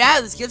 Oh,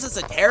 yeah, this gives us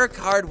a terror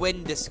card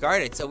when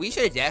discarded. So we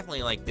should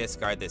definitely, like,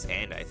 discard this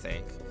hand, I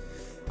think.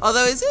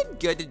 Although, is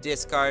it good to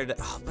discard...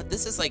 Oh, but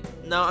this is, like...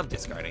 No, I'm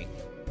discarding.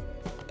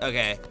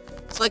 Okay.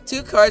 So, like,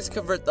 2 cards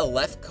convert the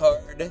left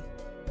card...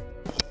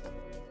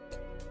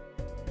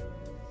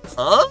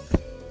 Huh?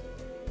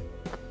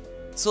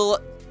 So,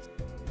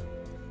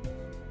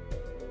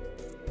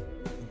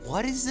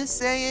 what is this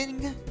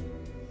saying?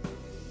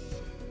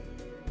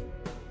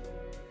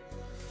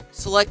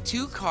 Select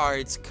 2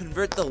 cards,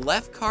 convert the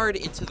left card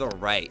into the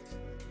right.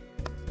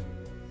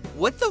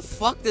 What the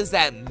fuck does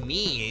that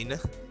mean?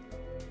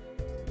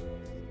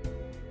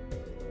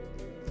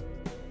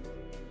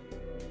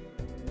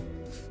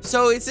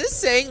 So is this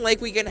saying,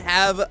 like, we can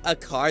have a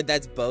card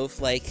that's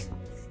both, like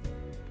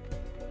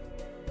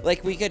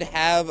we could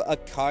have a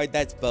card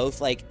that's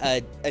both, like,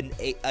 a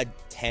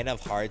 10 of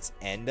hearts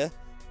and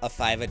a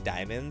 5 of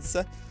diamonds?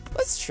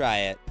 Let's try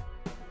it.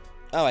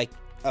 Oh,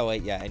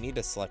 wait, yeah, I need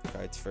to select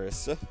cards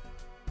first.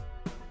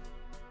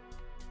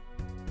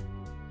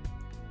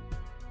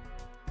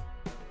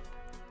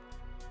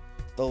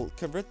 They'll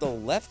convert the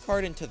left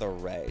card into the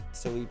right,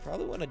 so we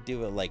probably want to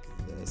do it like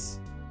this.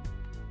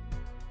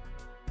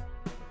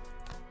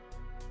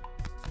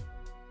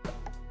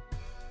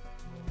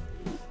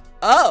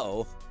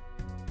 Oh!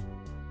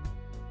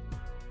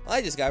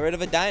 I just got rid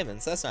of a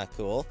diamond, so that's not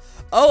cool.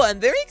 Oh, I'm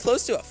very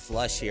close to a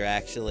flush here,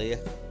 actually.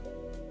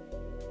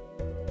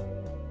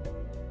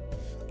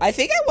 I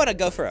think I want to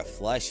go for a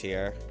flush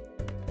here.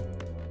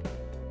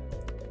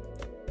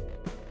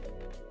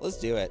 Let's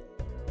do it.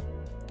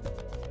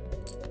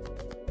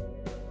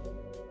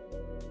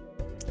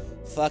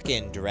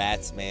 Fucking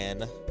drats,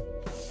 man.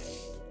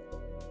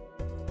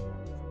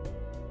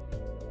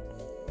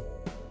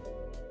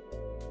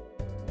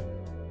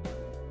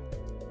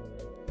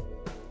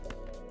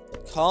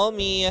 Call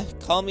me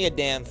a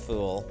damn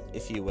fool,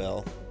 if you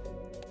will.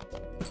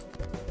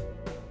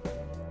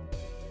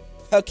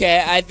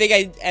 Okay, I think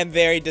I am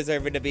very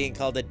deserving of being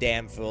called a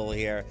damn fool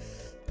here.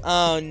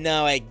 Oh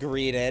no, I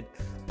greeted.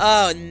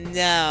 Oh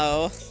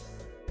no.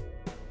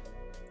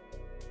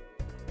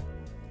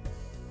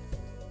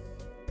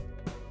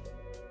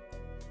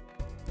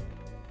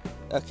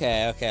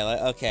 Okay.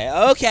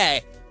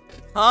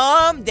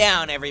 Calm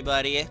down,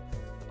 everybody.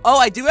 Oh,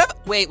 I do have.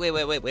 Wait.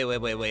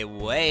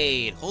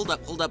 Hold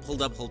up.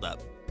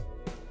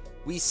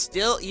 We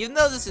still, even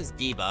though this is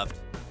debuffed,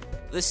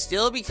 this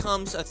still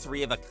becomes a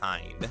 3 of a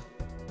kind.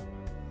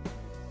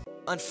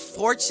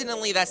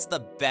 Unfortunately, that's the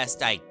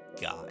best I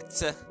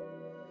got.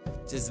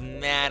 Just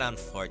mad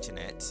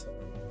unfortunate.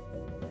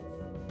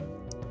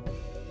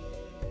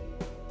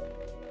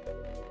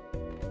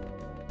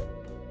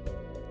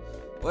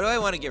 What do I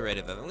want to get rid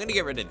of? I'm going to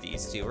get rid of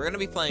these two. We're going to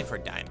be playing for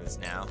diamonds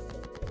now.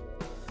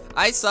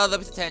 I saw the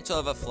potential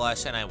of a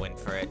flush and I went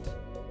for it.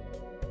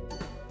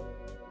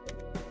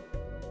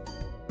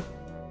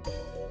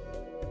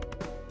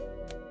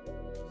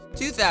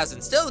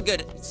 $2,000,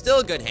 still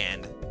a good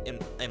hand,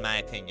 in my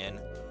opinion.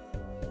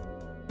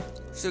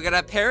 So we got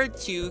a pair of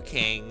 2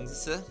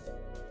 kings.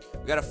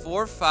 We got a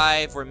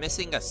 4-5. We're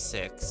missing a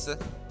 6.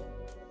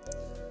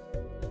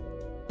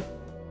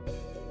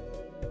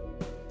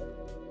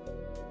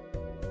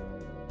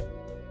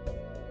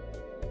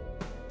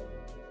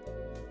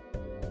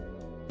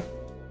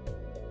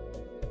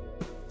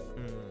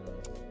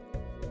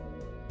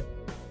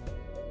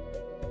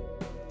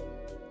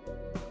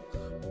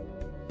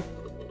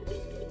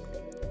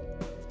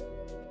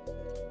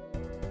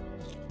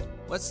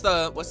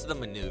 What's the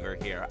maneuver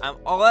here? I'm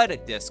all out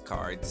of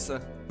discards.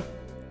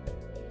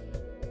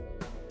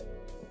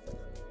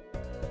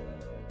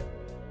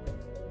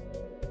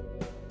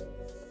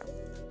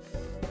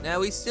 Now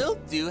we still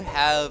do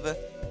have.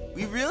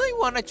 We really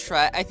want to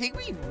try. I think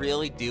we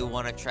really do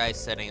want to try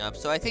setting up.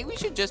 So I think we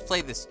should just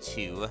play this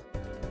 2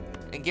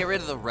 and get rid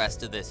of the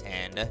rest of this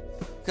hand.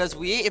 Because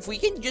if we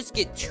can just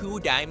get 2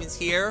 diamonds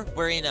here,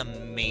 we're in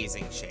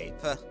amazing shape.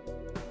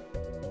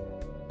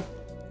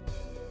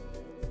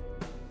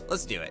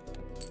 Let's do it.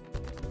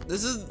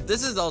 This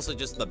is also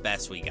just the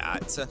best we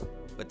got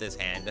with this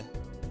hand.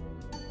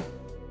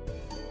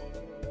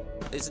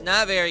 It's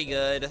not very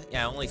good.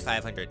 Yeah, only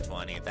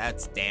 520.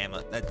 That's damn.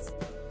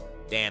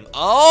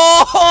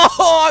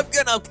 Oh, I'm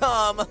gonna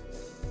come.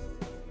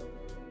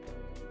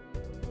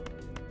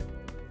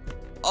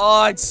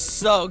 Oh, it's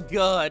so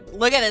good.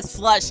 Look at this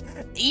flush.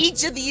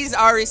 Each of these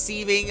are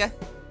receiving,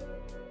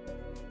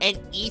 and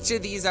each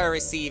of these are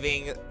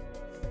receiving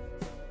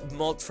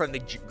molt from the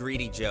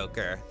greedy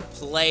Joker.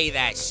 Play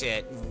that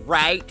shit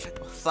right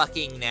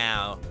fucking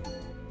now.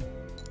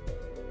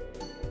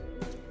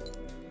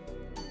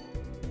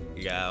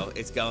 Yo,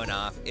 it's going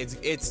off.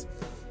 It's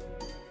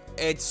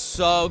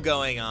so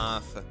going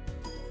off.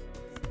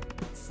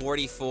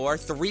 44,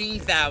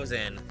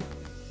 3,000.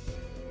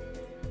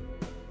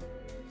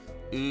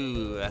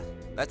 Ooh,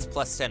 that's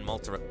plus 10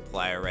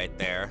 multiplier right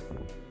there.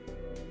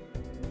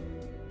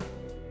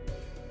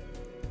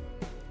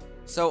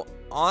 So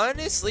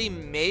honestly,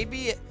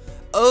 maybe.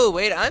 Oh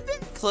wait, I'm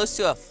getting close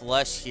to a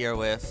flush here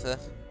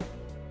with.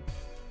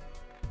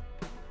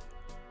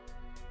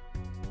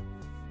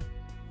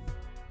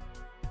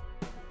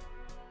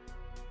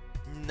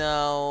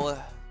 No,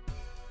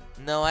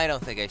 I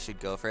don't think I should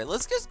go for it.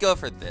 Let's just go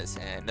for this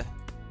hand.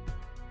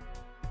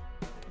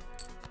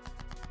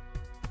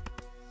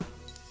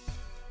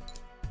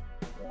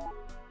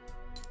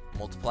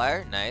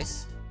 Multiplier,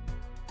 nice.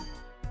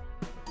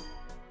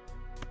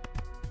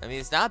 I mean,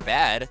 it's not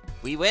bad.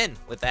 We win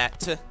with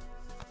that.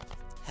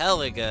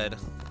 Hella good.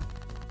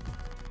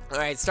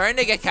 Alright, starting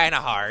to get kind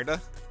of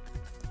hard.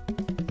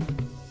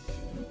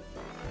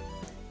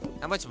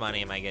 How much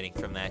money am I getting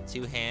from that?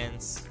 2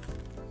 hands.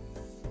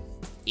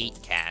 8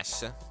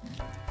 cash.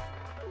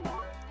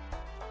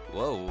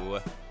 Whoa.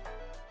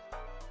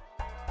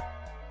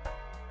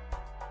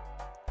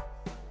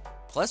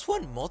 Plus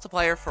 1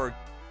 multiplier for.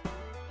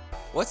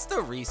 What's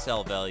the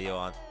resale value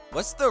on?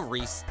 What's the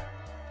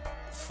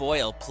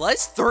foil?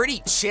 Plus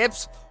 30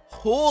 chips?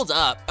 Hold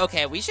up.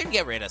 Okay, we should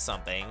get rid of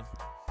something.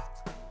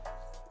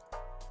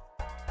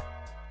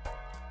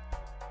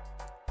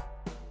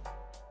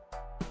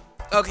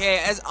 Okay,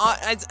 as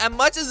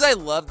much as I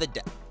love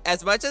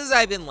as much as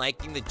I've been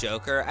liking the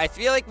Joker, I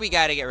feel like we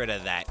gotta get rid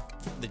of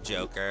the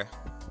Joker.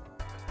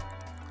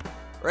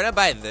 We're gonna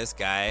buy this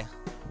guy.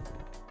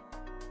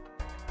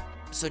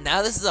 So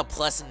now this is a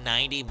plus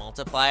 90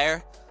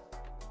 multiplier.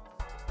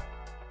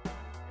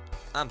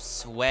 I'm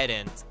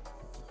sweating.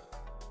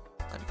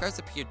 Undercards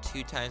appear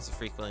 2 times as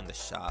frequently in the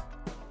shop.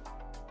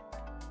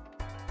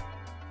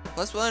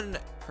 +1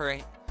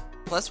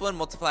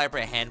 multiplier per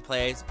hand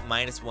plays,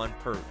 -1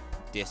 per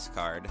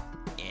discard.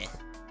 Eh.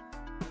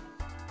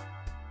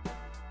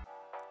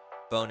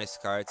 Bonus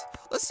cards.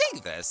 Let's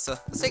take this.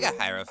 Let's take a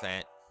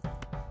Hierophant.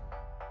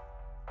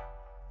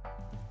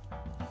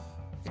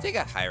 Let's take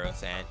a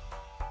Hierophant.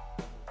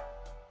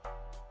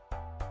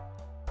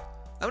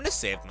 I'm gonna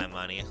save my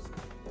money.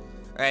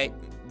 Alright,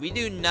 we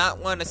do not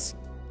want to...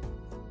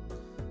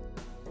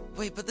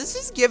 Wait, but this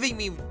is giving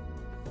me...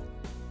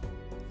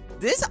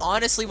 This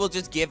honestly will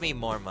just give me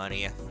more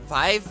money.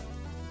 5?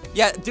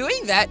 Yeah,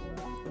 doing that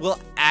will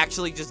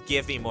actually just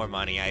give me more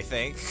money, I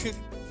think.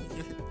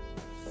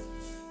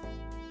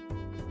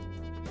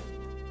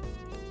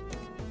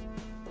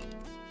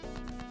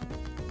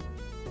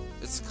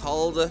 It's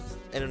called an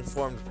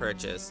informed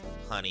purchase,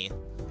 honey.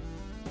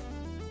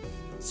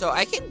 So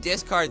I can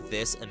discard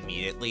this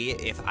immediately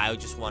if I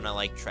just want to,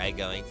 like, try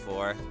going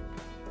for...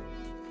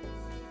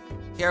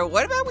 Here,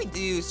 what about we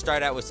do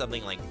start out with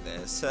something like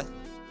this?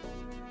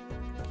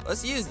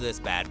 Let's use this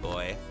bad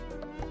boy.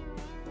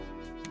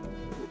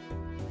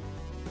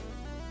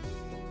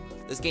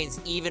 This gains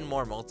even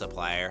more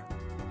multiplier.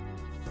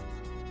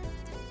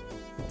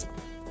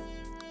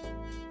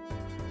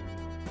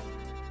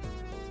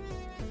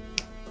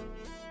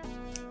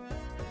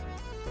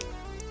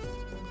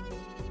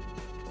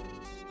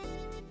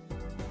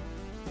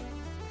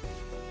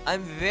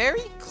 I'm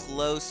very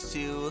close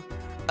to...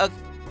 Okay.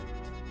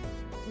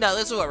 No,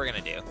 this is what we're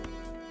gonna do.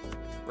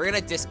 We're gonna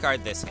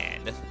discard this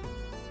hand.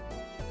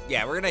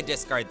 Yeah, we're gonna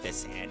discard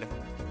this hand.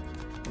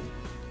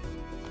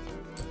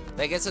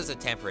 That gets us a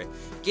temperate.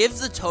 Gives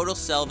the total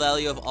sell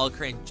value of all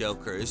current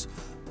jokers.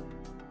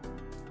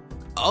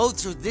 Oh,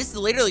 so this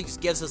literally just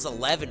gives us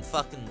 $11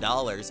 fucking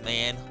dollars,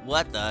 man.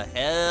 What the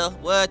hell?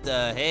 What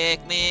the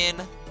heck,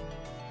 man?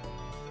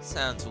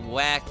 Sounds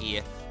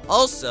wacky.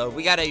 Also,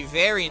 we got a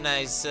very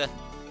nice...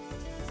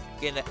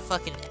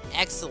 fucking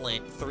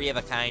excellent 3 of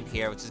a kind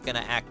here, which is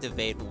gonna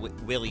activate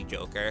Willy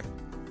Joker.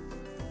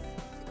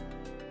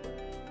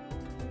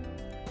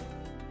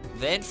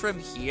 Then from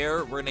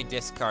here, we're gonna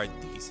discard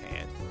these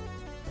hands.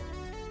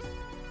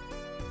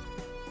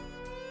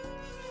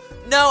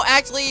 No,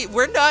 actually,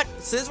 we're not.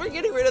 Since we're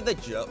getting rid of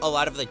a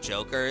lot of the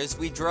jokers,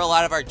 we draw a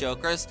lot of our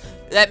jokers.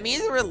 That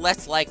means we're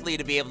less likely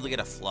to be able to get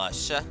a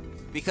flush,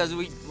 because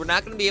we're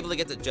not gonna be able to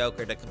get the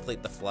joker to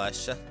complete the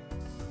flush.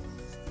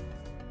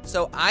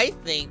 So I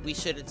think we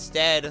should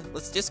instead,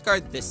 let's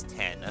discard this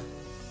 10.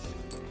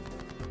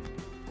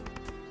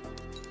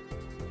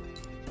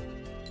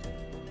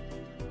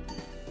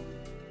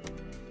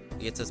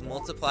 He gets his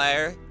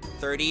multiplier,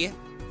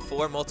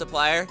 34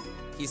 multiplier.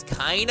 He's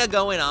kinda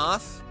going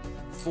off.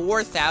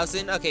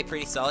 4,000, okay,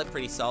 pretty solid,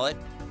 pretty solid.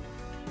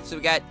 So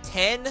we got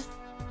 10.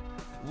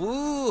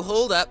 Woo,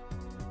 hold up.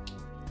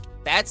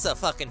 That's a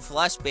fucking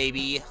flush,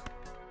 baby.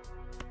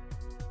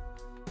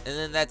 And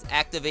then that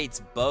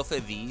activates both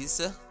of these.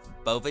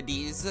 Both of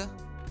these.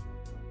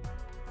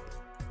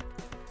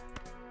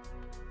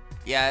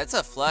 Yeah, it's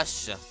a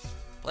flush.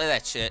 Play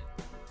that shit.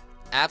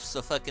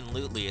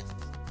 Abso-fucking-lutely.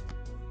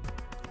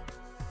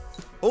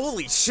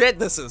 Holy shit,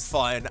 this is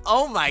fun.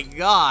 Oh my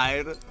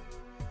god.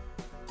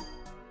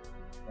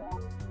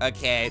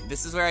 Okay,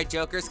 this is where our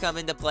jokers come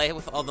into play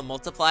with all the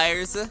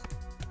multipliers.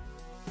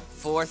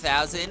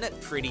 4,000.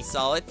 Pretty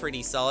solid,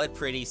 pretty solid,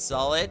 pretty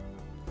solid.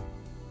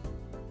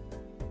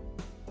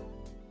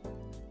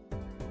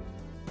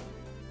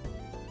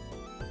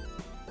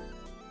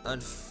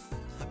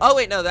 Oh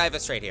wait, no, I have a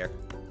straight here.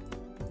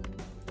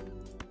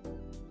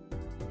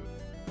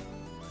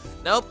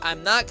 Nope,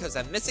 I'm not, because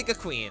I'm missing a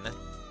queen.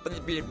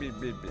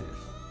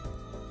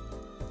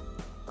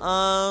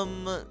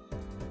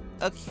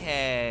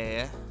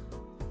 Okay.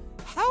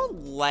 How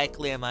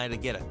likely am I to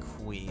get a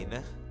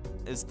queen?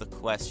 Is the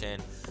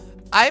question.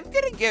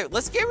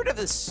 Let's get rid of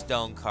this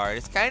stone card.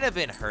 It's kind of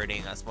been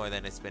hurting us more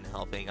than it's been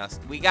helping us.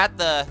 We got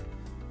the...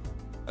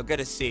 I'm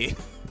gonna see.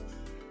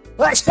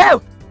 Let's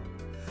go!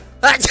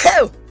 Let's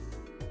go!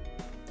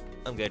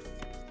 I'm good.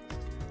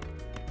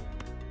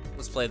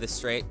 Let's play this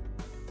straight.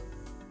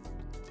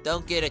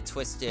 Don't get it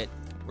twisted.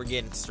 We're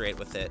getting straight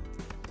with it.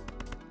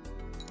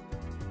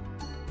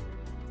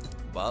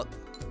 Well,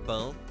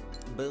 boom,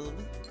 boom.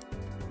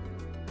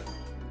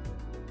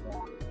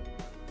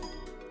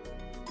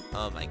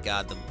 Oh my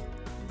god, the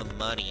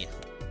money.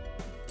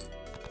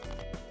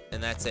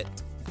 And that's it.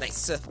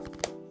 Nice.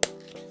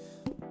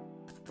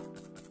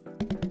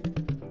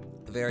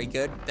 Very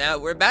good. Now,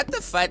 we're about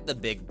to fight the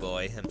big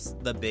boy,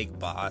 the big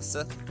boss.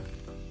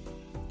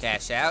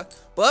 Cash out.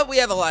 But we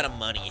have a lot of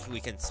money we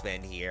can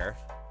spend here,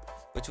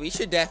 which we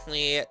should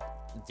definitely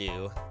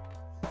do.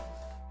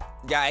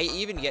 Yeah,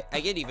 I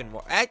get even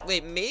more.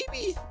 Wait,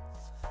 maybe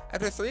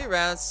after 3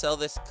 rounds, sell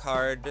this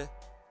card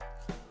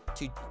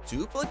to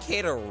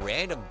duplicate a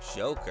random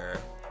joker.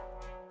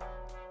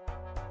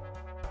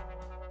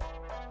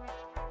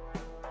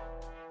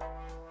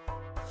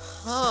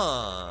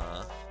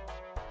 Huh.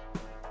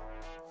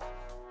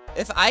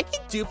 If I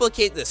could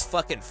duplicate this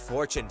fucking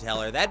fortune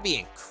teller, that'd be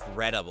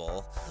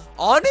incredible.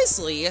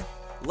 Honestly,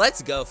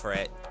 let's go for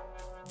it.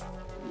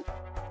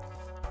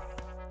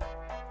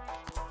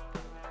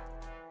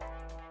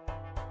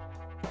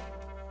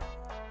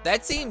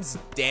 That seems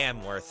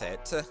damn worth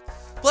it.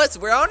 Plus,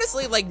 we're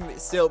honestly, like,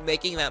 still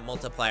making that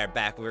multiplier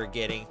back we were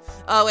getting.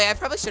 Oh, wait, I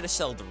probably should have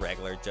shelled the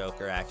regular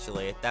Joker,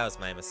 actually. That was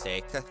my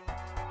mistake.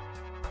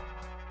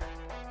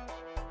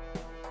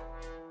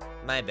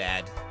 My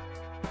bad.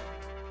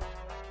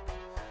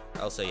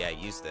 Also, yeah,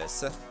 use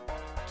this.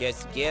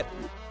 Get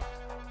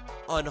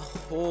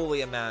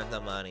unholy amount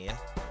of money.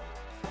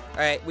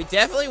 Alright, we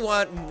definitely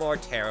want more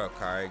tarot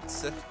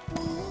cards.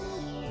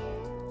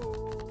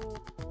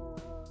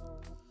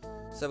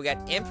 So we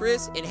got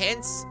Empress,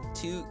 enhance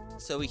to,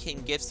 so we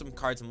can give some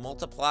cards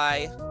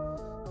multiply.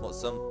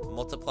 Some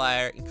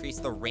multiplier, increase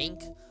the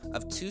rank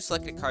of 2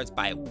 selected cards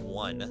by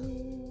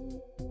 1.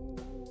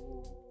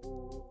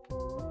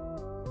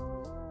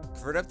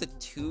 Convert up to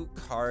 2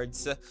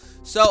 cards.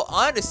 So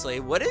honestly,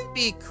 what would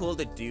be cool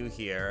to do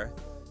here?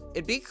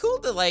 It'd be cool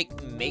to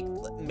like make,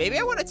 maybe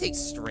I want to take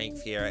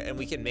strength here and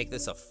we can make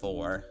this a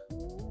 4.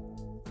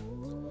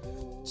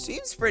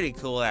 Seems pretty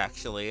cool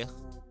actually.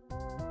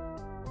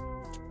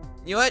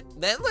 You know what?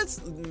 Then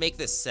let's make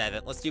this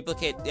 7. Let's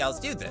duplicate, yeah, let's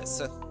do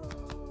this.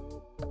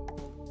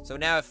 So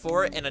now I have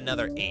 4 and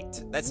another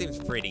 8. That seems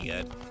pretty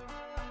good.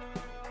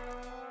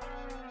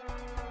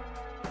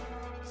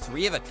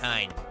 3 of a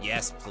kind.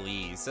 Yes,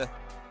 please.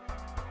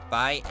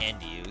 Buy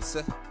and use.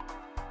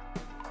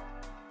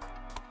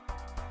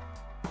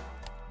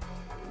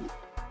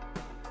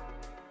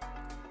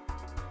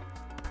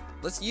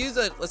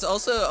 Let's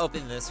also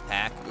open this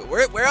pack.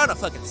 We're on a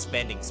fucking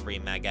spending spree,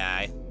 my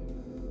guy.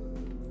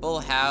 Full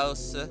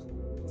house.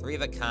 3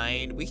 of a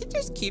kind. We can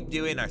just keep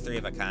doing our 3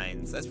 of a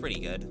kinds. That's pretty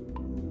good.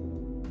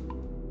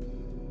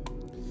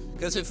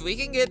 Because if we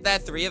can get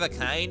that 3 of a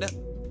kind,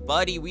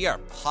 buddy, we are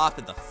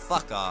popping the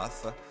fuck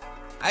off.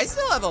 I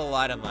still have a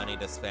lot of money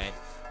to spend.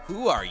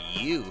 Who are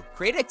you?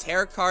 Create a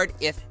tarot card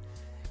if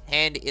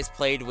hand is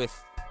played with...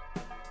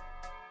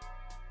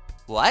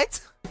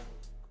 What?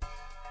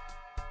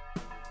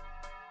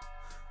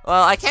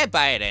 Well, I can't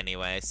buy it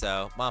anyway,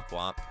 so womp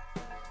womp.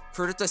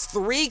 Create us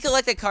 3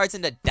 collected cards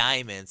into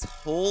diamonds.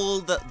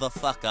 Hold the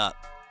fuck up.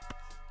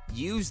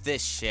 Use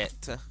this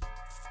shit.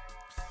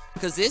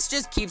 Because this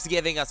just keeps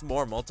giving us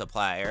more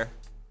multiplier.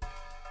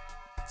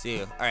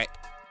 2. Alright.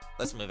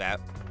 Let's move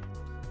out.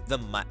 The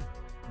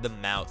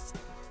mouth.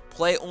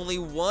 Play only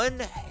 1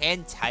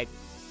 hand type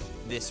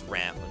this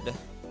round.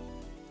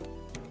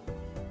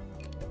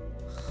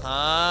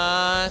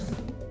 Huh?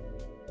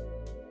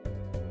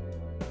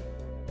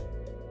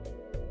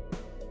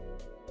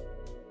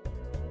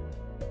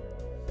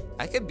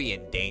 I could be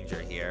in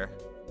danger here.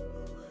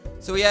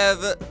 So we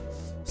have...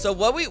 So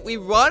what we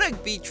want to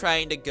be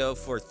trying to go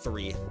for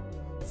 3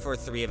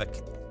 of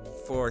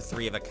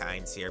a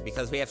kinds here,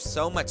 because we have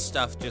so much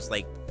stuff just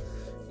like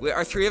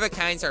our 3 of a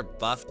kinds are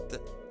buffed,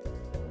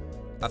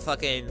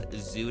 fucking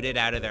zooted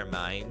out of their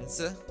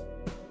minds.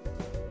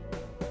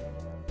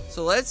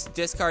 So let's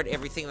discard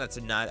everything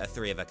that's not a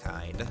 3 of a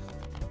kind.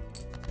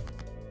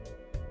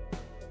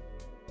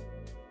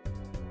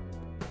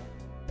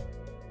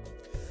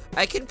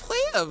 I can play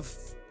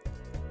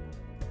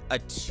a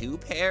 2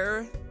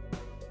 pair.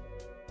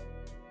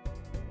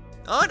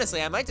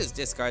 Honestly, I might just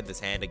discard this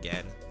hand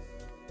again.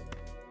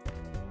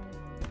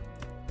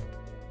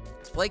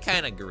 Let's play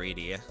kind of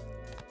greedy.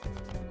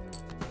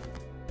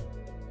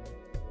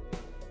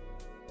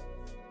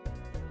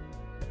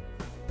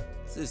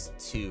 This is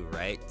 2,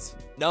 right?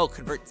 No,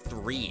 convert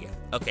 3.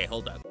 Okay,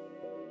 hold up.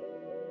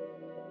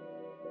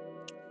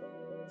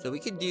 So we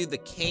could do the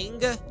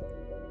king.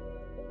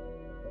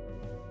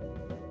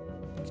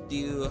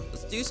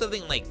 Let's do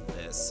something like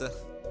this.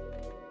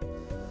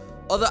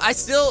 Although I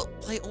still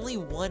play only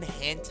 1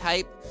 hand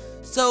type,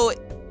 so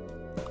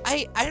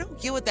I don't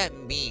get what that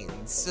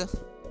means.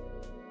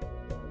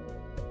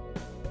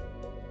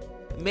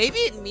 Maybe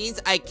it means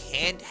I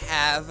can't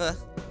have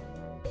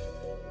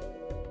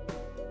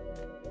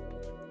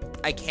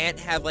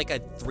like a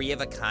 3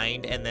 of a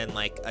kind and then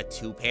like a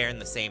 2 pair in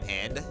the same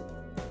hand.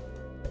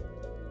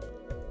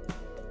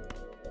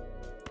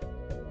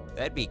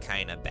 That'd be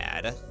kind of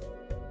bad.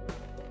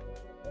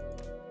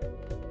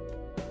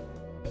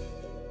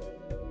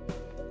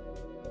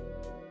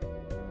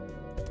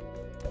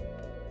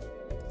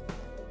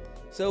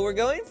 So we're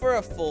going for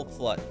a full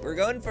flush. We're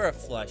going for a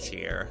flush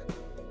here.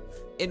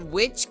 In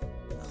which...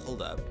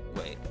 Hold up.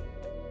 Wait.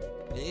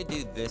 I need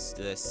to do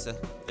this.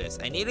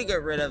 I need to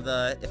get rid of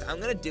the... If I'm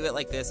going to do it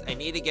like this, I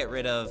need to get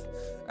rid of...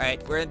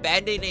 Alright, we're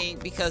abandoning...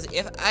 Because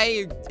if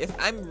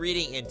I'm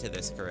reading into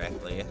this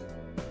correctly...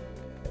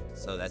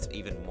 So that's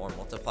even more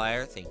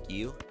multiplier. Thank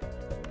you.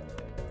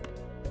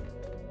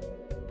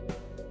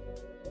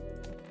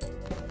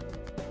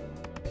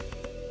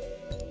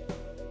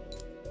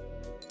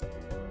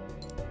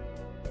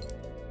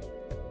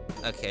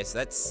 Okay, so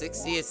that's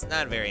 60. It's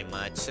not very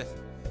much.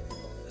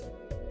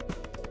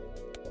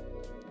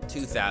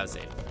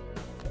 2,000.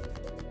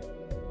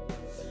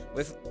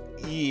 With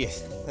Yeah,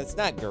 that's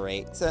not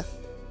great. It's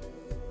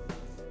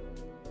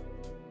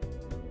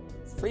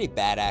pretty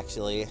bad,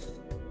 actually.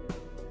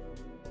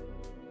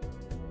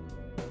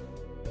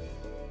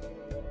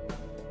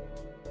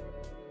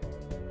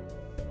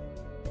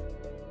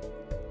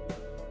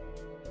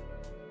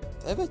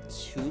 I have a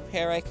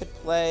 2-pair I could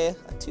play.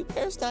 A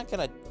 2-pair's not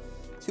gonna...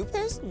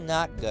 2-pair's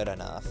not good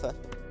enough.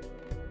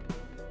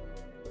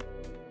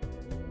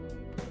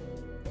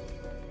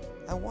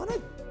 I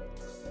wanna...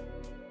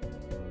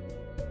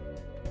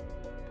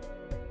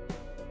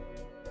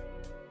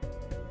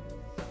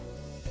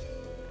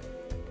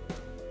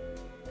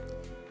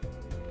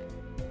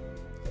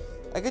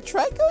 I could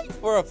try going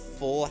for a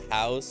full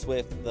house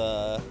with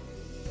the...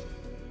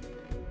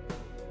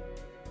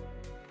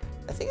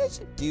 I think I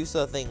should do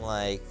something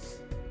like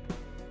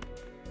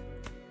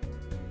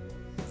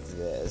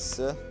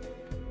this.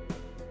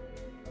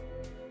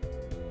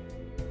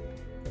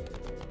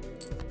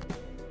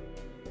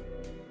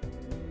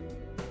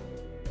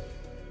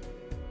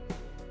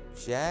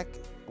 Jack?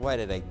 Why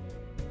did I...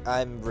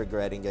 I'm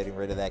regretting getting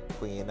rid of that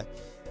queen.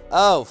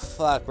 Oh,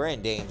 fuck. We're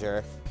in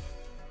danger.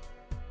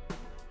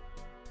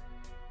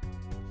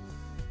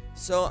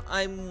 So,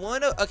 I'm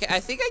one of... Okay,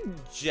 I think I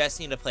just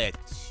need to play a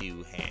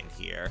 2-hand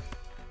here.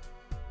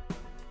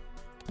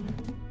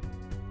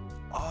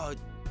 Oh.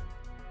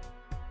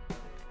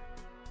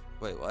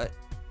 Wait, what?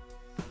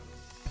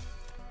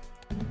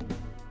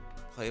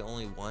 Play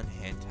only 1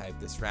 hand type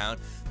this round.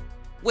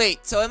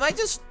 Wait, so am I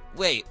just...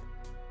 Wait.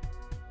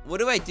 What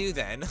do I do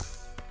then?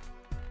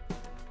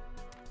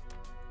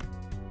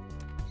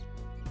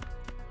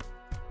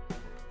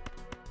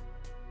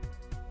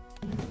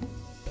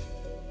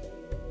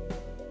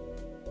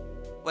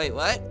 Wait,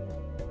 what?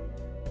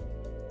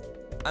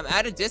 I'm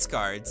out of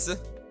discards.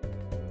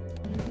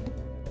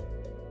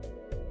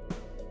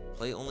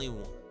 Play only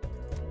 1.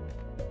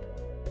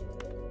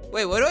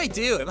 Wait, what do I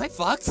do? Am I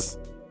fucked?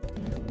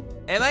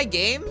 Am I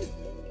gamed?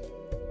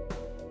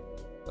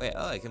 Wait,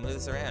 oh, I can move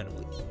this around.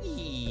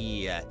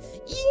 Whee!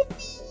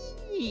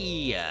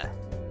 Yippee!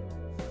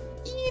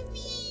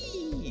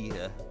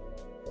 Yippee!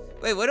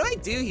 Wait, what do I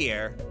do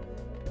here?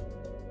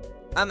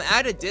 I'm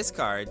out of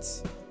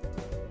discards.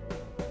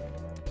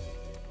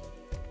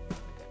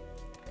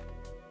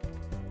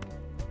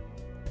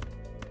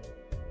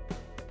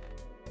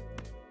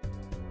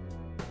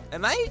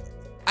 Am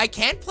I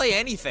can't play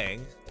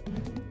anything.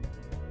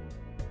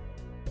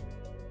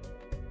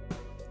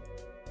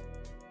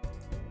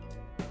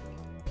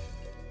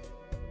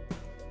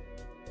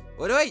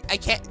 What do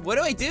what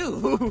do I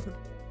do?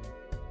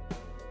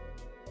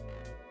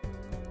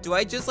 Do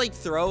I just like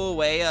throw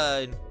away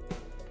a...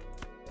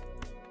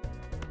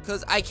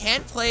 Cause I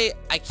can't play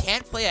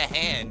a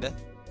hand.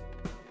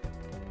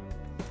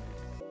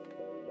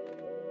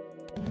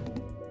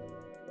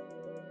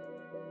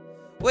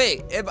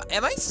 Wait,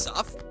 am I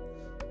soft?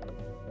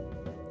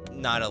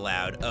 Not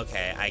allowed.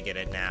 Okay, I get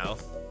it now.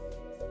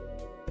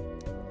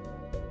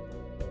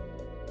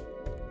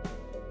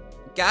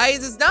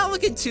 Guys, it's not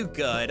looking too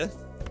good.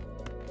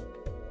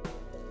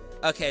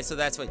 Okay, so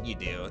that's what you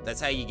do.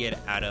 That's how you get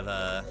out of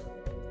a...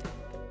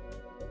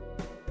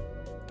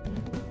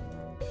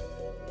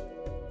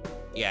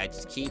 Yeah,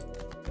 just keep...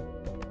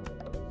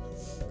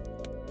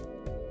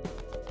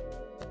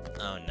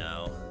 Oh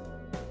no.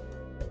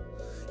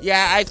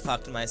 Yeah, I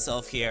fucked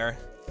myself here.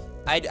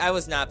 I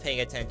was not paying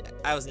attention.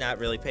 I was not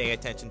really paying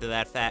attention to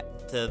that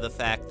the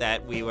fact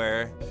that we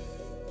were...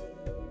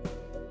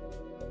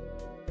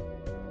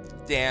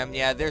 Damn,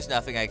 yeah, there's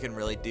nothing I can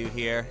really do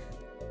here.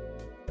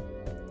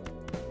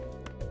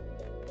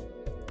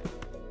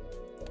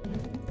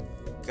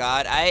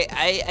 God,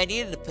 I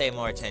needed to pay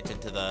more attention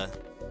to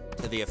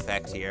the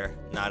effect here.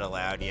 Not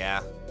allowed,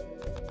 yeah.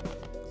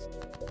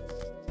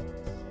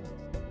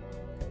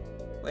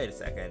 Wait a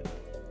second.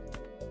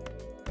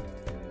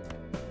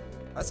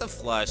 That's a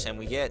flush, and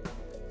we get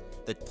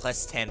the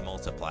 +10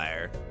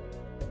 multiplier.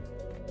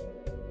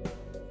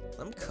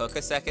 Let me cook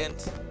a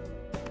second.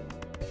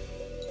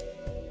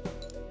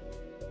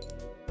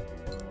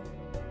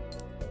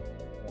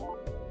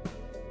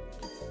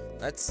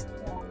 It's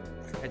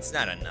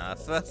not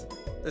enough.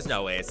 There's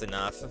no way it's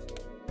enough.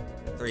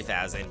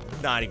 3,000.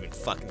 Not even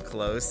fucking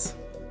close.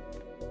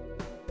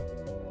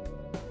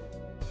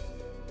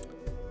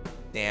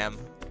 Damn.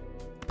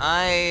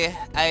 I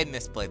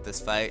misplayed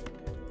this fight.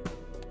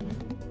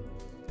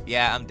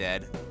 Yeah, I'm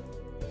dead.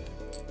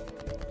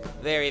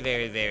 Very,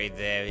 very, very,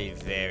 very,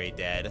 very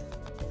dead.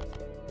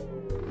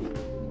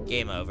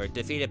 Game over.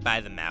 Defeated by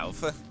the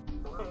mouth.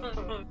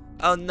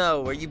 Oh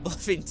no, were you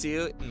bluffing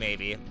too?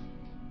 Maybe.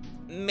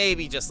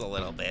 Maybe just a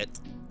little bit.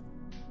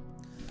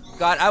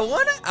 God, I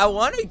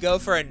wanna go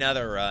for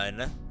another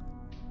run.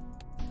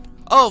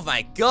 Oh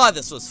my god,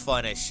 this was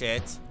fun as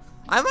shit.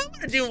 I might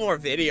want to do more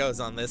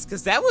videos on this,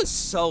 because that was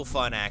so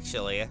fun,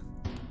 actually.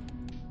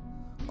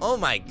 Oh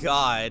my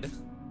god.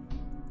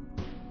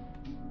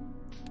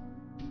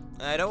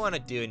 I don't want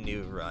to do a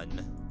new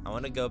run. I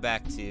want to go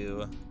back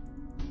to...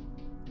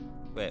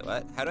 Wait,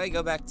 what? How do I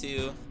go back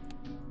to...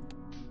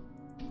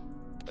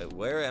 Wait,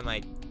 where am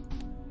I...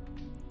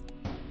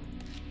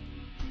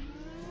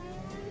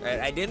 Right,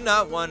 I did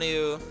not want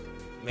to...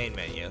 Main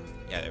menu.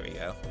 Yeah, there we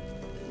go.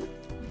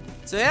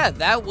 So yeah,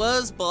 that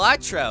was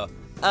Balatro.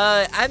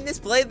 I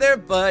misplayed there,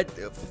 but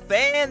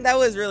fan, that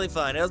was really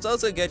fun. It was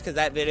also good because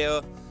that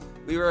video,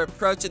 we were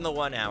approaching the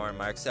 1 hour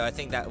mark, so I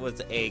think that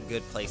was a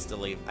good place to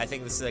leave. I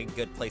think this is a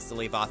good place to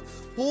leave off.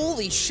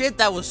 Holy shit,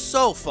 that was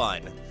so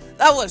fun.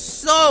 That was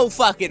so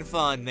fucking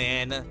fun,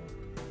 man.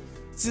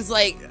 It's just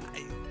like,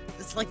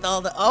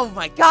 oh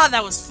my god,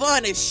 that was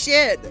fun as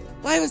shit.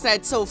 Why was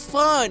that so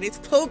fun? It's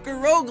poker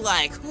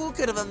roguelike. Who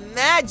could have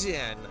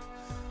imagined?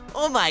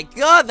 Oh my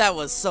god, that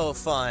was so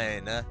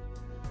fun.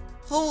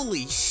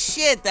 Holy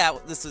shit,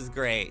 this was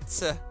great.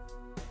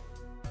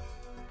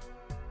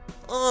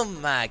 Oh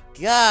my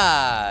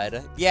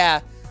god.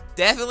 Yeah,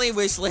 definitely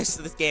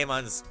wishlist this game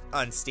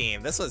on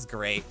Steam. This was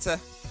great.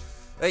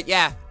 But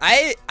yeah,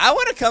 I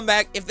want to come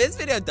back. If this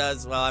video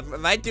does well, I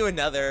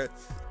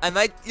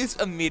might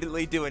just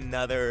immediately do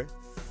another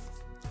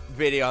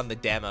video on the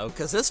demo,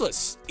 because this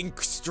was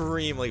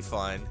extremely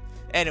fun.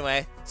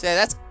 Anyway, so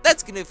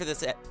that's gonna do it for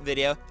this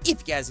video.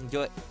 If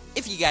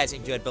you guys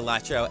enjoyed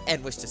Balatro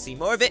and wish to see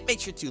more of it, make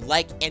sure to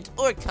like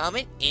or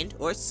comment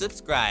or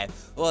subscribe.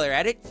 While you're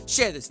at it,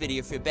 share this video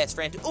with your best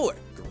friend or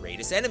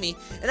greatest enemy,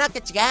 and I'll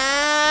catch you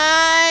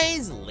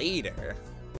guys later.